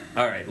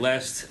 All right,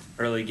 last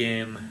early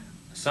game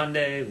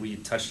Sunday. We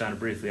touched on it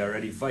briefly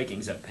already.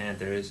 Vikings at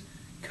Panthers.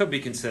 Could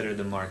be considered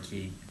the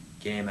marquee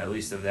game, at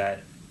least of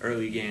that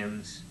early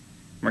games.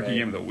 Marquee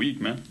game of the week,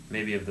 man.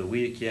 Maybe of the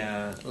week,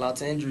 yeah.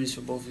 Lots of injuries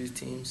for both of these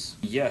teams.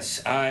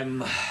 Yes,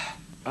 I'm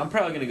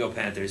probably going to go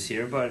Panthers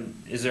here, but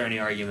is there any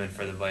argument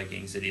for the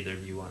Vikings that either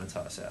of you want to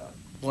toss out?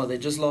 Well, they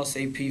just lost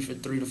AP for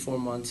 3 to 4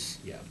 months.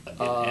 Yeah,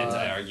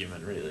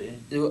 anti-argument, really.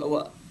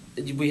 Well,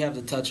 we have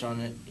to touch on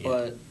it, Yeah.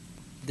 but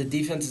the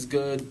defense is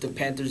good. The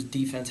Panthers'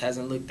 defense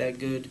hasn't looked that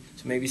good.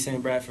 So maybe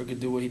Sam Bradford could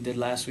do what he did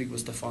last week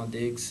with Stephon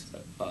Diggs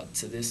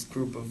to this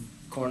group of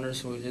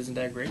corners who isn't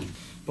that great.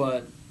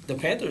 But the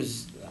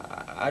Panthers,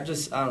 I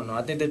don't know.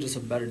 I think they're just a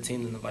better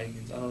team than the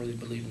Vikings. I don't really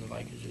believe in the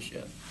Vikings just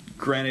yet.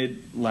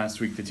 Granted, last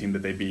week the team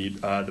that they beat,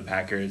 the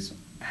Packers,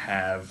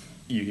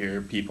 you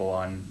hear people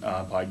on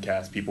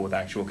podcasts, people with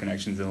actual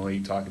connections in the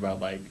league talk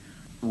about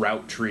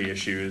route tree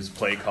issues,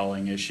 play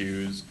calling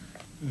issues.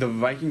 The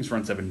Vikings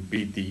front seven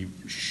beat the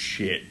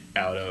shit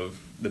out of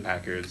the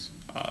Packers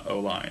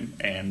O-line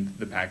and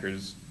the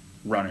Packers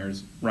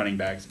running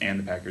backs, and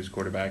the Packers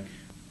quarterback.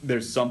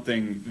 There's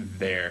something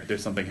there.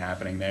 There's something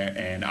happening there,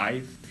 and I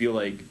feel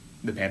like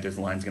the Panthers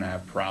line's going to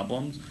have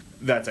problems.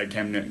 That's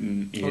Cam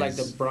Newton is... Like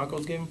the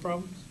Broncos gave him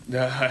problems?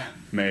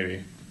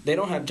 Maybe. They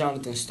don't have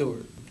Jonathan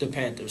Stewart. the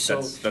Panthers. So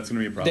that's going to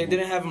be a problem. They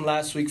didn't have him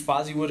last week.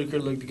 Fozzie Whitaker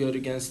looked good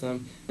against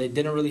them. They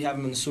didn't really have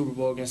him in the Super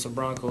Bowl against the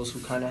Broncos, who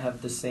kind of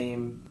have the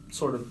same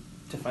sort of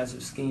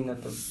defensive scheme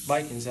that the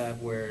Vikings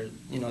have, where,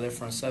 you know, their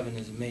front seven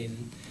is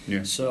amazing.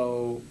 Yeah.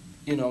 So,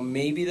 you know,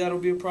 maybe that'll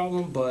be a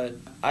problem, but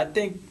I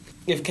think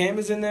if Cam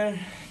is in there,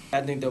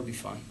 I think they'll be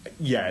fine.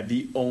 Yeah,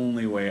 the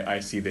only way I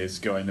see this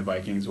going the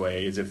Vikings'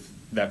 way is if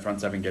that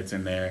front seven gets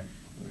in there,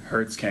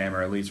 hurts Cam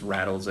or at least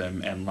rattles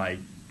him, and, like,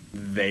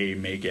 they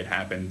make it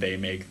happen. They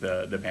make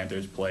the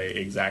Panthers play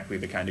exactly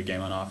the kind of game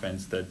on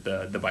offense that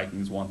the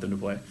Vikings want them to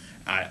play.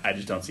 I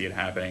just don't see it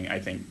happening. I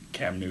think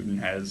Cam Newton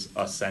has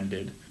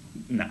ascended.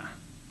 Nah.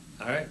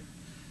 All right.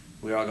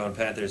 We're all going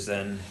Panthers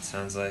then, it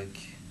sounds like.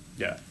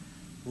 Yeah.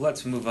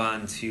 Let's move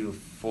on to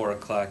 4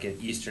 o'clock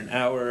at Eastern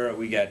Hour.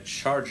 We got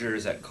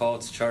Chargers at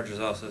Colts. Chargers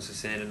also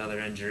sustained another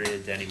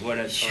injury. Danny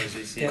Woodhead towards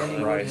the season.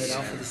 Danny Woodhead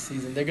out for the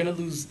season. They're going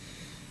to lose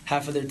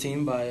half of their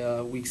team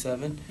by week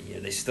 7. Yeah,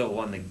 they still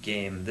won the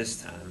game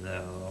this time,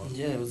 though.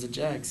 Yeah, it was the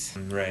Jags.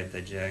 Right,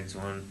 the Jags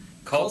won.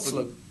 Colts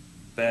look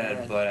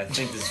bad, but I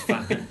think this is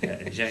fine.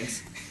 Yeah,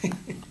 Jags.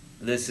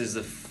 This is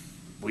the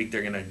week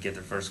they're going to get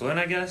their first win,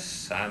 I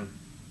guess. I'm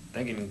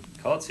thinking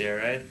Colts here,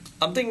 right?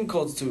 I'm thinking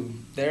Colts, too.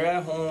 They're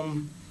at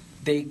home.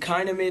 They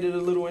kind of made it a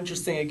little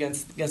interesting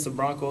against the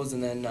Broncos,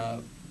 and then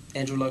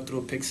Andrew Luck threw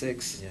a pick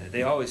 6. Yeah,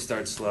 they always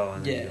start slow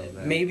and then go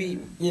back. Maybe,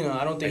 you know,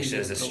 I don't think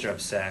he's a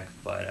strip sack,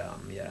 but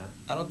yeah.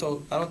 I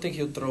don't think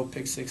he'll throw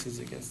pick 6s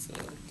against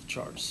the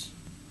Chargers.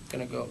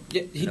 Gonna go.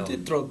 Yeah, he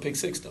did throw a pick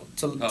 6 though.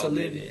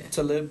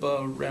 Talib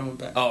ran one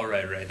back. Oh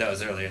right, that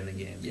was earlier in the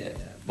game. Yeah.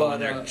 But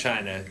they're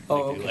trying to make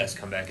the last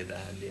comeback at the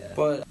end. Yeah.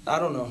 But I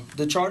don't know.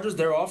 The Chargers,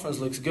 their offense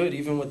looks good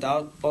even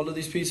without all of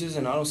these pieces,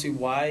 and I don't see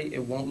why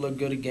it won't look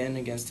good again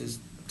against this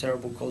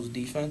terrible Colts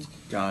defense.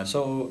 God.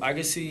 So I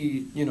can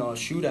see, you know, a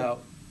shootout,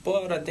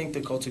 but I think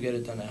the Colts will get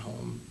it done at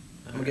home.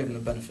 I'm gonna give them the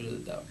benefit of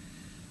the doubt.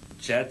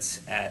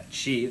 Jets at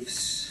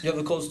Chiefs. You have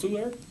the Colts too,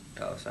 Eric?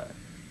 Oh, sorry.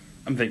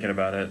 I'm thinking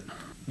about it.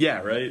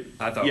 Yeah, right?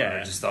 I thought we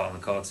were just all on the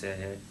Colts.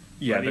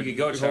 Yeah. You could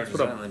go Chargers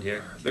Island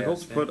here. The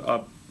Colts put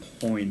up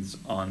points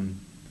on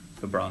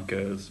the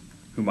Broncos,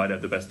 who might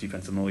have the best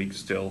defense in the league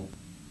still.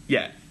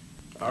 Yeah.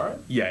 All right.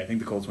 Yeah, I think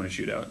the Colts win a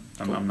shootout.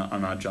 Cool. I'm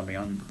not jumping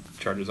on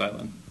Chargers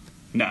Island.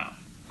 No.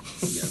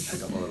 You gotta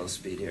pick up a little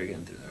speed here,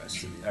 getting through the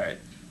rest of the.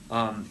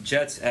 All right.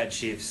 Jets at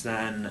Chiefs.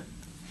 Then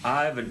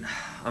I'm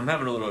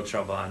having a little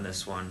trouble on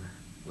this one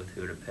with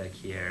who to pick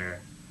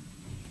here,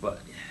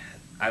 but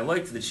I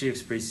liked the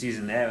Chiefs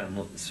preseason.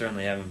 They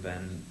certainly haven't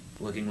been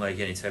looking like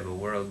any type of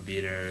world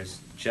beaters.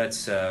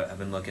 Jets have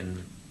been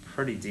looking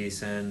pretty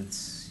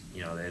decent.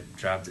 You know, they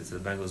dropped it to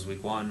the Bengals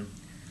week 1,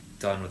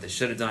 done what they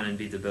should have done and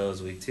beat the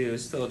Bills week 2.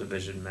 Still a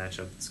division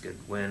matchup. It's a good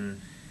win.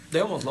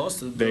 They almost lost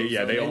to the Bills.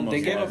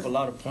 They gave up a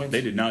lot of points.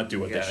 They did not do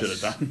what they should have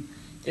done.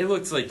 It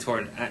looked like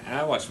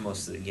I watched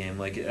most of the game.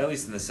 Like, at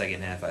least in the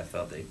second half, I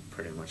felt they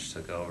pretty much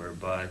took over.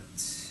 But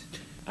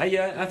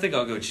I think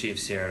I'll go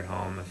Chiefs here at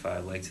home. If I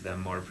liked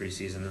them more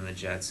preseason than the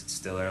Jets, it's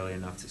still early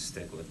enough to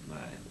stick with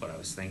what I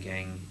was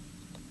thinking.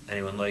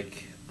 Anyone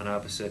like an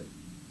opposite?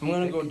 I'm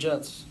gonna go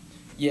Jets.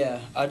 Yeah,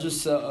 I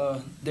just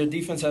their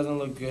defense hasn't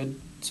looked good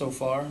so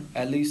far.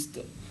 At least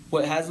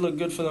what has looked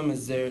good for them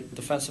is their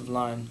defensive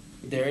line.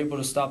 They're able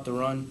to stop the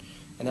run,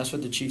 and that's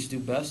what the Chiefs do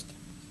best.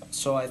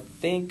 So I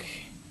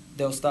think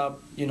they'll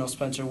stop, you know,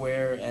 Spencer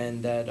Ware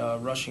and that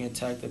rushing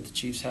attack that the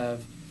Chiefs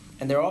have.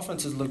 And their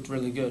offense has looked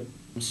really good.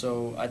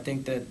 So I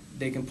think that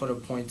they can put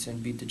up points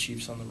and beat the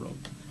Chiefs on the road.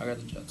 I got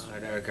the Jets. All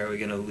right, Eric, are we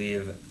going to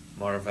leave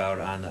Marv out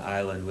on the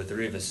island with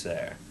Revis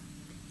there?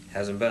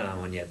 Hasn't been on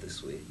one yet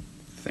this week.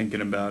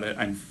 Thinking about it.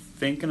 I'm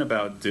thinking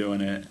about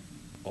doing it.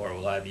 Or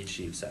will I be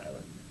Chiefs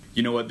Island?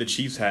 You know what? The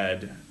Chiefs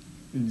had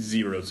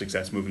 0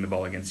 success moving the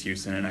ball against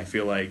Houston, and I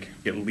feel like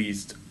at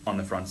least on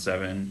the front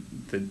seven,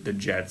 the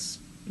Jets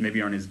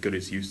maybe aren't as good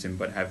as Houston,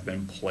 but have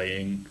been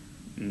playing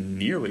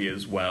nearly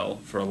as well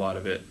for a lot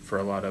of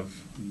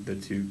the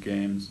 2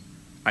 games.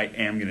 I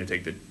am going to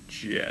take the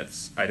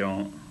Jets.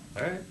 All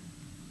right.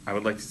 I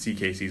would like to see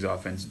KC's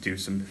offense do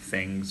some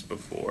things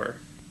before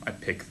I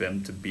pick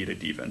them to beat a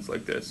defense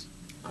like this.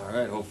 All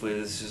right, hopefully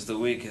this is the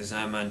week as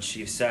I'm on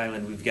Chiefs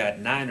Island. We've got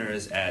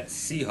Niners at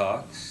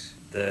Seahawks.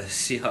 The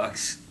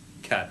Seahawks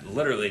got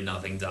literally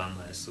nothing done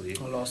last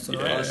week. Lost to the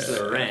Rams. Lost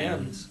to the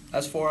Rams.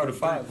 That's 4 out of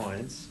 5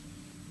 points.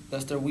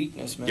 That's their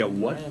weakness, man. Yeah,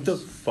 what the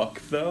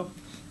fuck, though?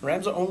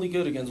 Rams are only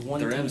good against one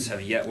team. The Rams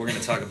have yet. We're going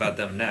to talk about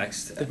them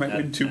next. They might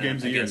win 2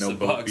 games a year, no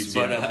Bucks,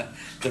 but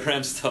the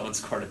Rams still haven't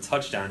scored a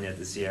touchdown yet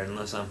this year,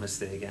 unless I'm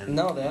mistaken.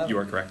 No, they haven't. You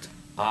are correct.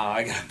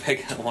 I got to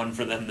pick one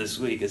for them this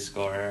week, a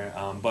scorer.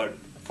 But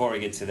before we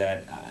get to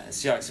that,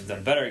 Seahawks have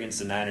done better against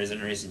the Niners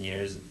in recent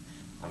years.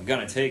 I'm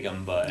going to take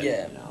them, but,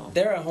 yeah, you know.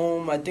 They're at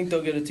home. I think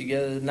they'll get it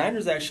together. The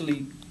Niners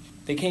actually,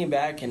 they came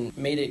back and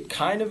made it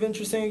kind of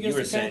interesting against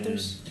the Panthers. You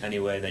were saying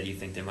anyway that you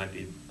think they might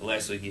be.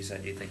 Last week you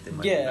said you think they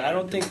might. Yeah, I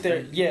don't think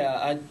they're. Yeah,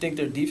 I think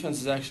their defense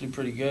is actually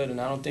pretty good,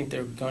 and I don't think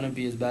they're gonna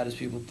be as bad as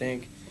people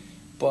think.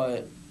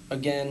 But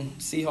again,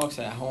 Seahawks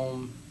at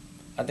home,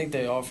 I think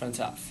their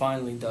offense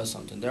finally does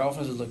something. Their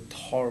offense has looked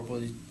horrible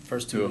these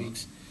first 2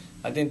 weeks.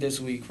 I think this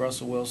week,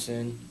 Russell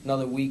Wilson,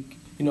 another week,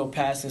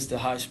 past since the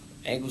high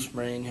ankle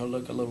sprain, he'll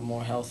look a little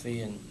more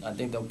healthy, and I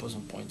think they'll put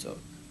some points up.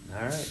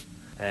 All right.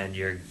 And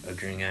you're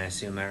agreeing, I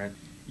assume, Eric?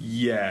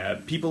 Yeah,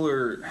 people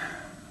are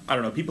a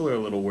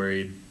little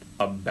worried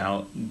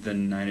about the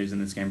Niners in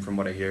this game from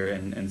what I hear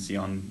and see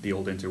on the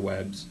old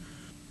interwebs.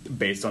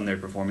 Based on their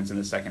performance in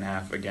the second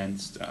half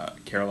against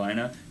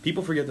Carolina,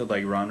 people forget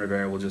that Ron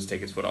Rivera will just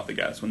take his foot off the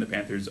gas when the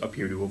Panthers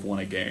appear to have won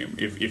a game.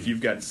 If you've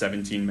got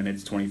 17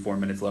 minutes, 24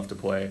 minutes left to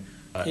play,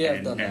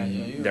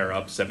 and they're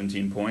up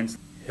 17 points,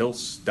 he'll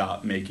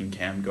stop making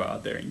Cam go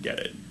out there and get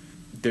it.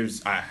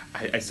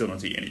 I still don't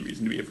see any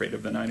reason to be afraid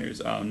of the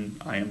Niners. I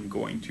am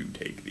going to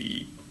take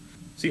the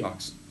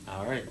Seahawks.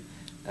 All right.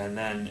 And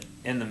then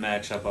in the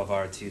matchup of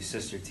our two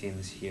sister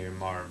teams here,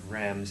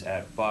 Rams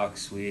at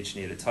Bucks, we each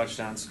need a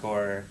touchdown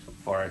scorer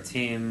for our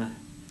team.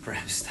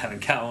 Rams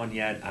haven't got one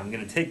yet. I'm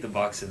going to take the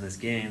Bucks in this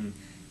game,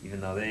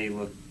 even though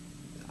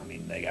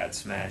they got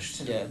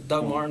smashed. Yeah,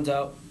 Doug Martin's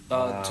out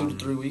 2 to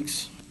 3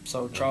 weeks,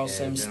 so Charles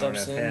Sims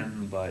steps in.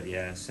 Him, but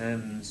yeah,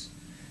 Sims.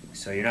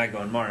 So you're not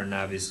going Martin,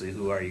 obviously.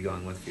 Who are you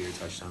going with for your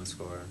touchdown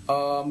scorer?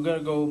 I'm going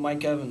to go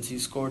Mike Evans. He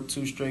scored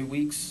 2 straight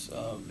weeks.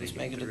 Let's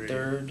make it a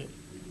third.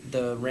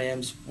 The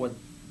Rams, what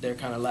they're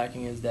kind of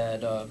lacking is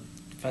that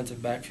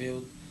defensive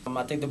backfield.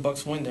 I think the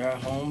Bucks win. They're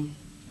at home.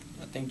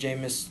 I think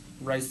Jameis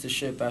rights the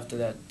ship after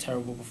that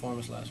terrible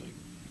performance last week.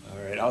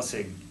 All right, I'll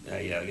say,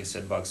 like I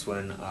said, Bucks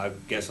win. I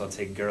guess I'll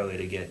take Gurley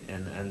to get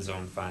in the end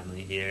zone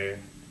finally here.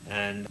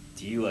 And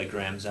do you like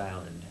Rams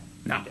Island?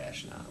 No.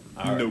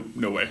 No.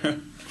 No way.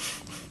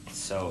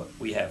 So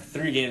we have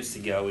 3 games to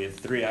go. We have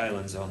 3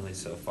 islands only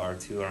so far.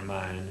 2 are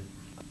mine.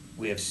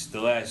 We have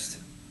the last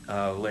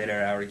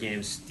later hour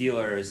game,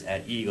 Steelers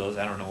at Eagles.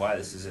 I don't know why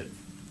this is at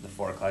the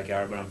 4 o'clock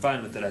hour, but I'm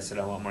fine with it. I said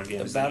I want more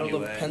games. The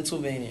Battle of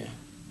Pennsylvania.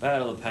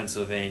 Battle of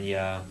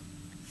Pennsylvania.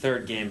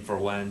 3rd game for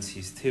Wentz.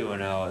 He's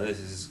 2-0. This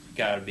has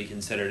got to be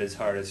considered his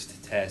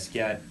hardest task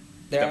yet.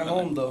 They're at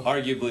home, though.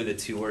 Arguably the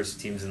 2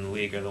 worst teams in the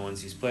league are the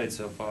ones he's played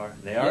so far.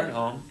 They are at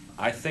home.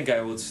 I think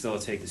I would still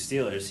take the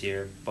Steelers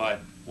here, but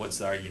what's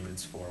the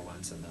arguments for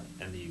Wentz and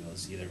the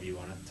Eagles? Either of you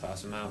want to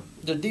toss them out?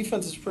 Their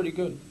defense is pretty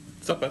good.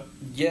 It's not bad.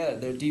 Yeah,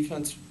 their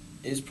defense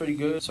is pretty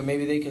good. So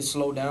maybe they can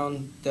slow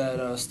down that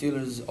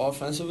Steelers'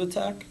 offensive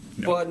attack.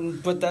 No.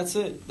 But that's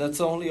it. That's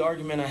the only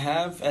argument I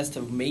have as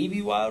to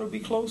maybe why it'll be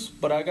close.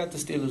 But I got the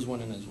Steelers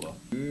winning as well.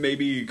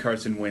 Maybe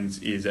Carson Wentz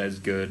is as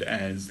good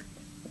as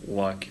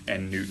Luck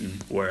and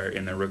Newton were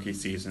in their rookie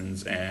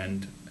seasons,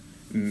 and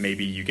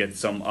maybe you get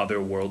some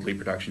otherworldly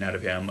production out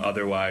of him.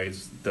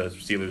 Otherwise, the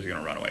Steelers are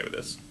going to run away with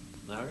this.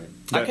 All right.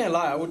 I can't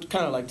lie. I would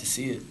kind of like to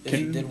see it if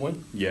he did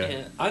win.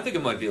 Yeah. I think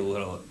it might be a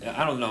little...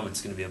 I don't know if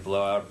it's going to be a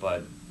blowout,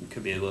 but it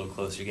could be a little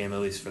closer game, at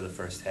least for the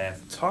first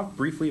half. Talk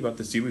briefly about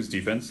the Steelers'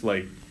 defense.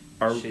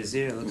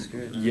 Shazier looks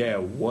good. Yeah,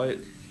 what...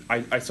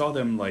 I saw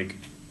them,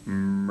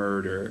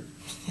 murder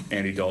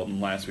Andy Dalton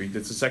last week.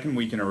 That's the 2nd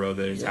week in a row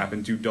that it's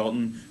happened to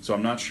Dalton, so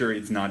I'm not sure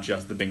it's not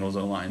just the Bengals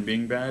O-line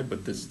being bad,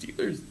 but the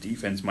Steelers'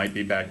 defense might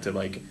be back to,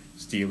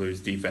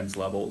 Steelers' defense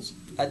levels.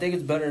 I think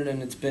it's better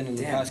than it's been in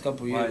the past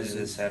couple years. Why does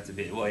this have to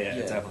be? Well,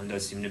 it definitely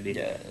does seem to be.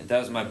 Yeah. That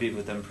was my beef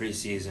with them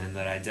preseason,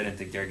 that I didn't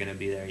think they were going to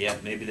be there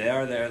yet. Maybe they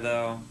are there,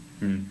 though.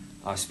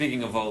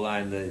 Speaking of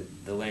O-line,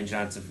 the Lane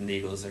Johnson from the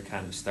Eagles, their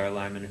kind of star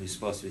lineman who's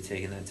supposed to be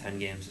taking that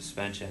 10-game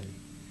suspension.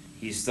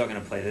 He's still going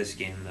to play this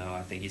game, though.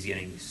 I think he's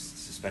getting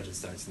suspension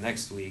starts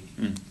next week,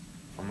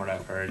 from what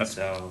I've heard. That's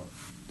so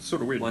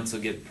sort of weird. Once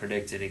he'll get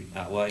predicted,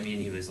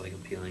 he was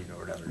appealing or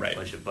whatever to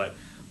push it, but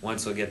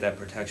once we'll get that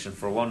protection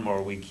for one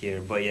more week here.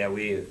 But yeah,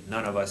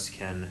 none of us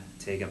can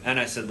take him. And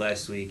I said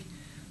last week,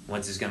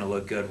 Wentz is going to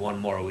look good one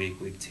more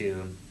week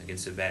 2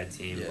 against a bad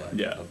team.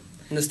 Yeah.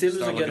 And the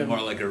Steelers are getting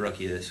more like a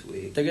rookie this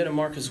week. They're getting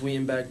Marcus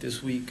Wheaton back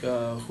this week,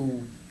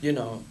 who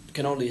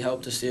can only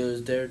help the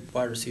Steelers. Their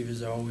wide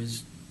receivers are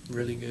always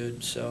really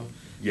good. So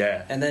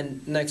yeah. And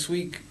then next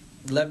week,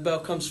 Lev Bell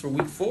comes for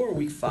week 4 or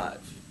week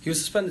 5. He was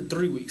suspended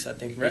 3 weeks, I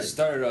think, right? He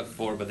started off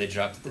 4, but they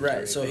dropped it to 3.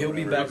 Right, so he'll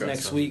be back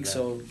next week.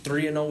 So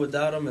 3-0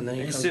 without him, and then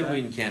he comes back.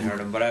 Wheaton can't hurt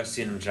him, but I've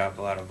seen him drop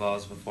a lot of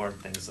balls before,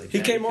 things like that.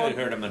 He could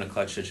hurt him in a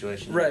clutch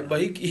situation. Right, but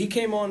he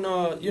came on,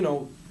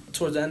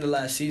 towards the end of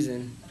last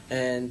season,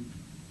 and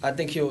I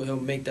think he'll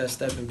make that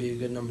step and be a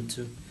good number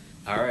 2.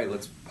 All right,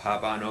 let's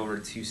pop on over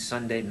to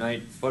Sunday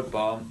Night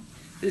Football.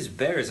 This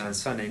Bears on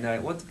Sunday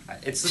night.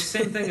 It's the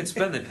same thing it's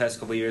been the past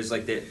couple of years.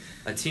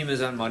 A team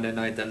is on Monday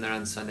night, then they're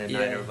on Sunday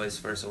night, or vice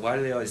versa. Why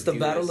do they always do this? The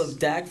battle of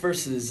Dak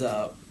versus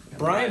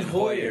Brian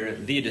Hoyer,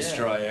 the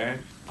Destroyer.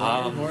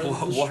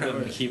 What a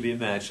QB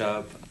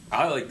matchup.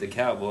 I like the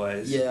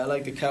Cowboys. Yeah, I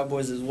like the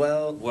Cowboys as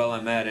well. Well,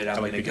 I'm at it. I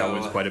like the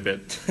Cowboys quite a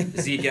bit.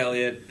 Zeke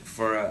Elliott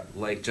for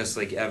just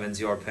like Evans,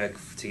 your pick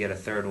to get a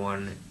 3rd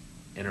one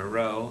in a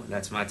row.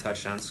 That's my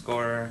touchdown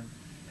scorer.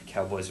 The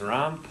Cowboys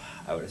romp,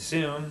 I would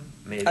assume.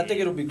 Maybe. I think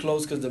it'll be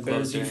close because the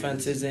Bears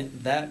defense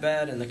isn't that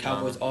bad and the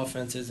Cowboys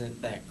offense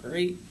isn't that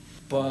great.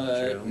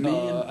 But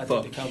I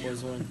think the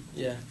Cowboys win.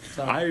 Yeah.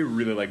 Sorry. I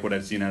really like what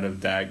I've seen out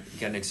of Dak.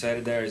 Getting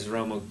excited there. Is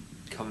Romo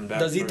coming back?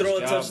 Does he throw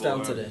a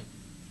touchdown today?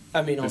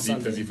 I mean, on Does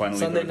Sunday. he finally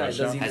Sunday throw a night, does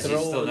touchdown? he Has throw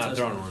he still a not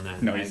touchdown? thrown one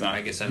then? No, he's not.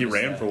 I guess I he missed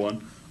ran that. for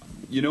one.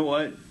 You know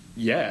what?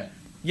 Yeah,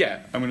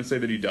 I'm going to say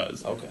that he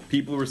does. Okay.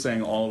 People were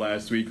saying all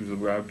last week,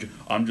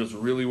 I'm just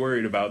really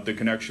worried about the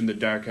connection that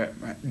Dak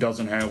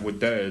doesn't have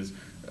with Dez.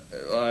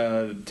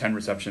 10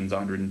 receptions,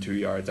 102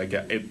 yards. I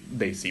get it.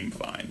 They seem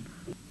fine.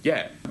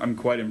 Yeah, I'm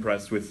quite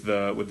impressed with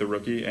the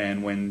rookie.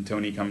 And when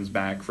Tony comes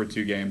back for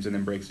 2 games and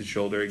then breaks his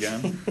shoulder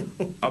again,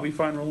 I'll be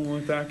fine rolling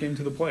with Dak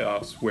into the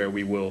playoffs, where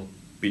we will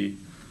be.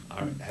 All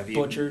right. Have you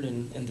Butchered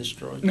and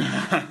destroyed.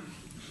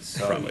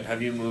 So Probably.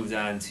 have you moved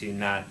on to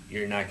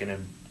you're not going to,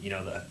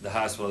 the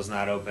hospital is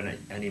not open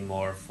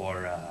anymore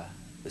for,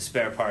 the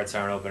spare parts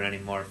aren't open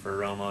anymore for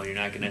Romo. You're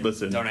not going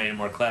to donate any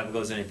more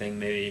clavicles, anything.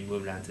 Maybe you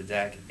moved on to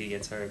Dak if he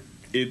gets hurt.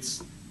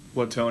 It's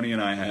what Tony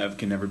and I have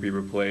can never be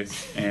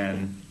replaced,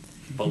 and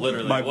But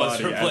literally my it was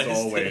body, replaced. as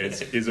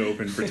always, is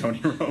open for Tony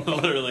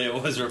Romo. Literally it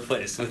was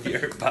replaced with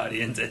your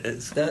body into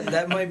his.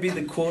 That might be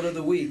the quote of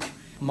the week.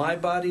 My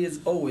body is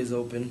always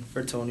open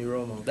for Tony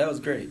Romo. That was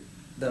great.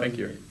 Thank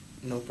you.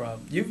 No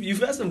problem. You've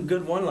had some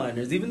good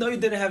one-liners, even though you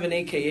didn't have an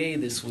AKA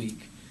this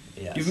week.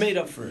 Yes. You've made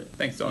up for it.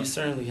 Thanks, Don. You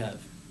certainly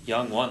have.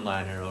 Young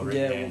one-liner over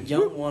there.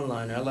 Young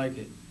one-liner. I like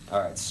it.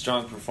 All right,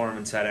 strong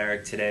performance at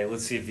Eric today.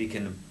 Let's see if he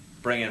can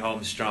bring it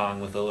home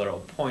strong with a little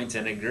point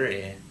and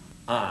agree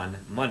on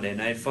Monday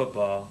Night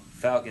Football,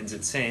 Falcons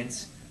at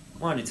Saints.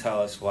 Why don't you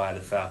tell us why the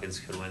Falcons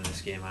could win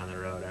this game on the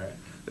road, Eric?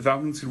 The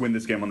Falcons could win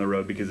this game on the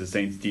road because the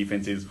Saints'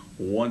 defense is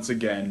once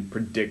again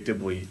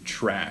predictably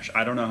trash.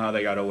 I don't know how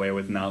they got away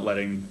with not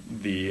letting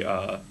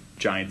the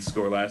Giants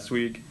score last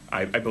week.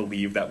 I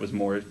believe that was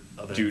more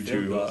due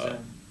to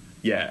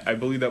I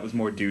believe that was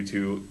more due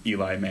to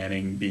Eli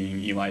Manning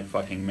being Eli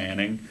fucking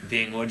Manning.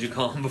 Being, what'd you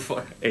call him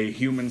before? A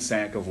human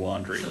sack of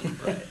laundry.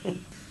 Right.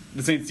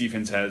 The Saints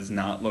defense has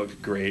not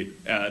looked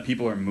great.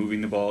 People are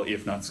moving the ball,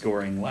 if not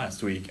scoring,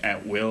 last week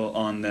at will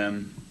on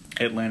them.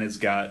 Atlanta's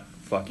got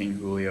fucking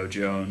Julio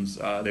Jones.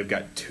 They've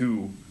got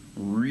 2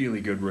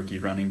 really good rookie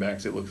running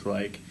backs, it looks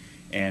like.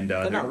 And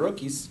They're not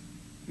rookies.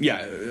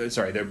 Yeah,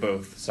 sorry, they're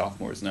both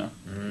sophomores now.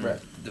 Right.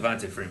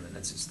 Devontae Freeman,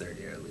 that's his 3rd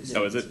year at least.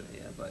 Oh, is it?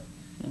 Yeah, but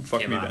Well,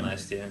 fuck came me out then.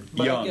 last year.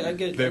 But Young.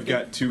 They've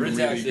got 2 really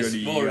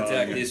good We'll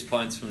redact young. these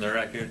points from the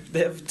record. They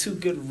have 2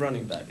 good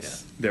running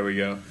backs. There we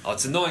go. Oh,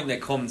 it's annoying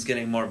that Coleman's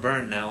getting more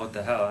burned now. What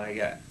the hell?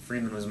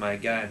 Freeman was my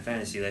guy in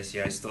fantasy this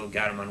year. I still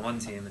got him on one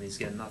team, and he's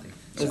getting nothing.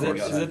 Is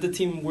it the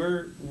team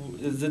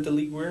is it the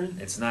league we're in?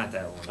 It's not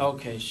that one.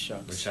 Okay,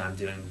 shucks. Which I'm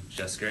doing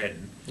just great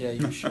in. Yeah,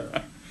 you sure.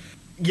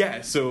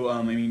 Yeah,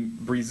 so,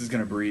 Breeze is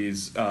going to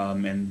breeze,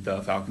 and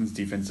the Falcons'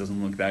 defense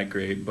doesn't look that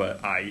great, but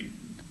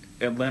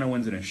Atlanta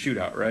wins in a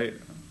shootout, right?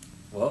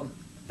 Well,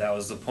 that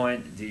was the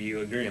point. Do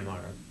you agree,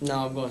 Amara?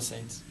 No, I'm going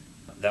Saints.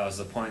 That was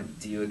the point.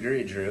 Do you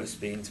agree, Drew?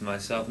 Speaking to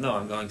myself, no,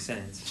 I'm going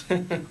Saints.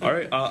 All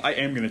right, I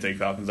am going to take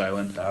Falcons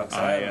Island. Falcons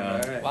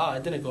Island, all right. Wow, I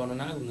didn't go on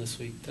an island this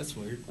week. That's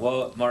weird.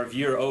 Well, Marv,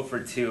 you're 0 for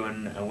 2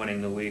 in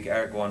winning the week.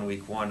 Eric won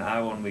week 1.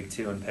 I won week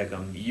 2 in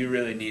Pick'em. You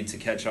really need to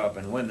catch up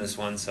and win this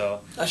one.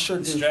 So I sure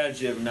the do.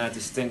 strategy of not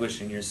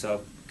distinguishing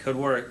yourself could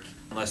work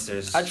unless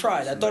there's. I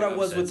tried. I thought I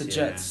was with the upsets,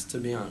 yeah. Jets, to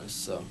be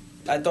honest. So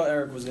I thought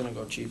Eric was gonna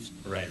go Chiefs.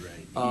 Right.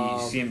 You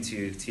seemed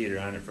to teeter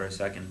on it for a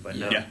second, but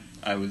no. Yeah,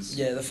 I was.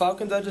 Yeah, the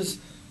Falcons.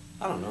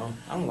 I don't know.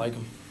 I don't like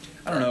them.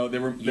 I don't know. They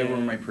were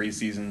my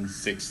preseason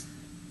sixth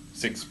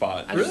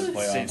spot. I in the just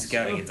playoffs. Saints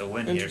got to get the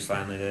win here Interesting.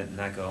 finally to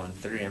not go on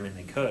 3. I mean,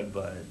 they could,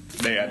 but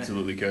They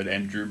absolutely could,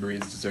 and Drew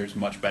Brees deserves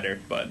much better.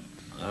 But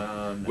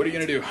what are you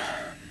gonna do?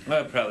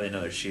 Well, probably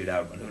another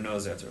shootout, but who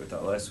knows? After we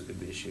thought last week would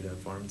be a shootout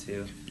for him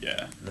too.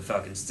 Yeah. The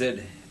Falcons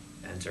did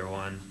enter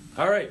one.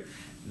 All right,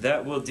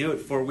 that will do it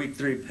for Week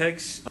 3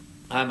 picks.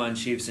 I'm on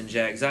Chiefs and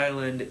Jags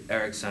Island.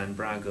 Eric's on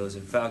Broncos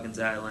and Falcons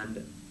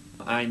Island.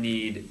 I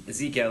need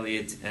Zeke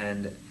Elliott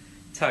and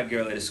Todd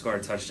Gurley to score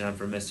a touchdown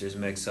for Mister's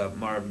mix-up.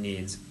 Marv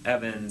needs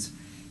Evans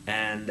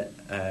and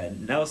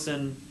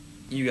Nelson.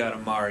 You got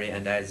Amari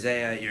and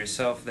Isaiah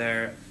yourself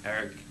there,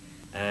 Eric.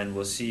 And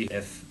we'll see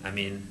if,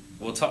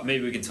 we'll talk.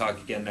 Maybe we can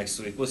talk again next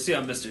week. We'll see how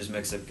Mister's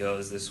mix-up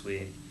goes this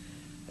week.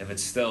 If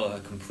it's still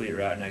a complete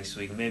route next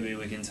week, maybe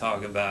we can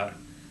talk about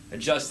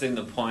adjusting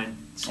the point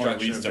structure. Or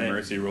at least a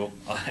mercy rule.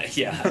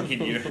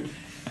 You're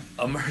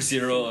a mercy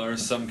rule or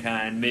some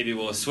kind. Maybe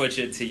we'll switch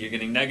it to you're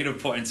getting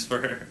negative points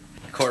for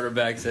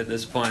quarterbacks at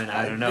this point.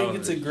 I don't know. I think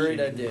it's a great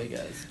idea,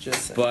 guys.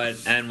 Just saying.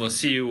 And we'll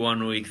see you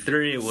on Week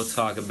 3. We'll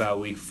talk about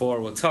Week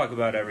 4. We'll talk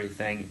about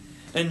everything.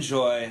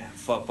 Enjoy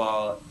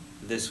football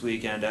this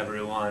weekend,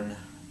 everyone.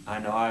 I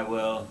know I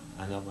will.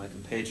 I know my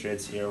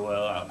compatriots here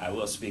will. I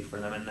will speak for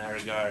them in that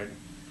regard.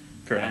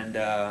 Correct.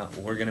 And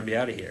we're going to be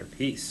out of here.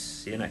 Peace.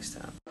 See you next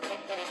time.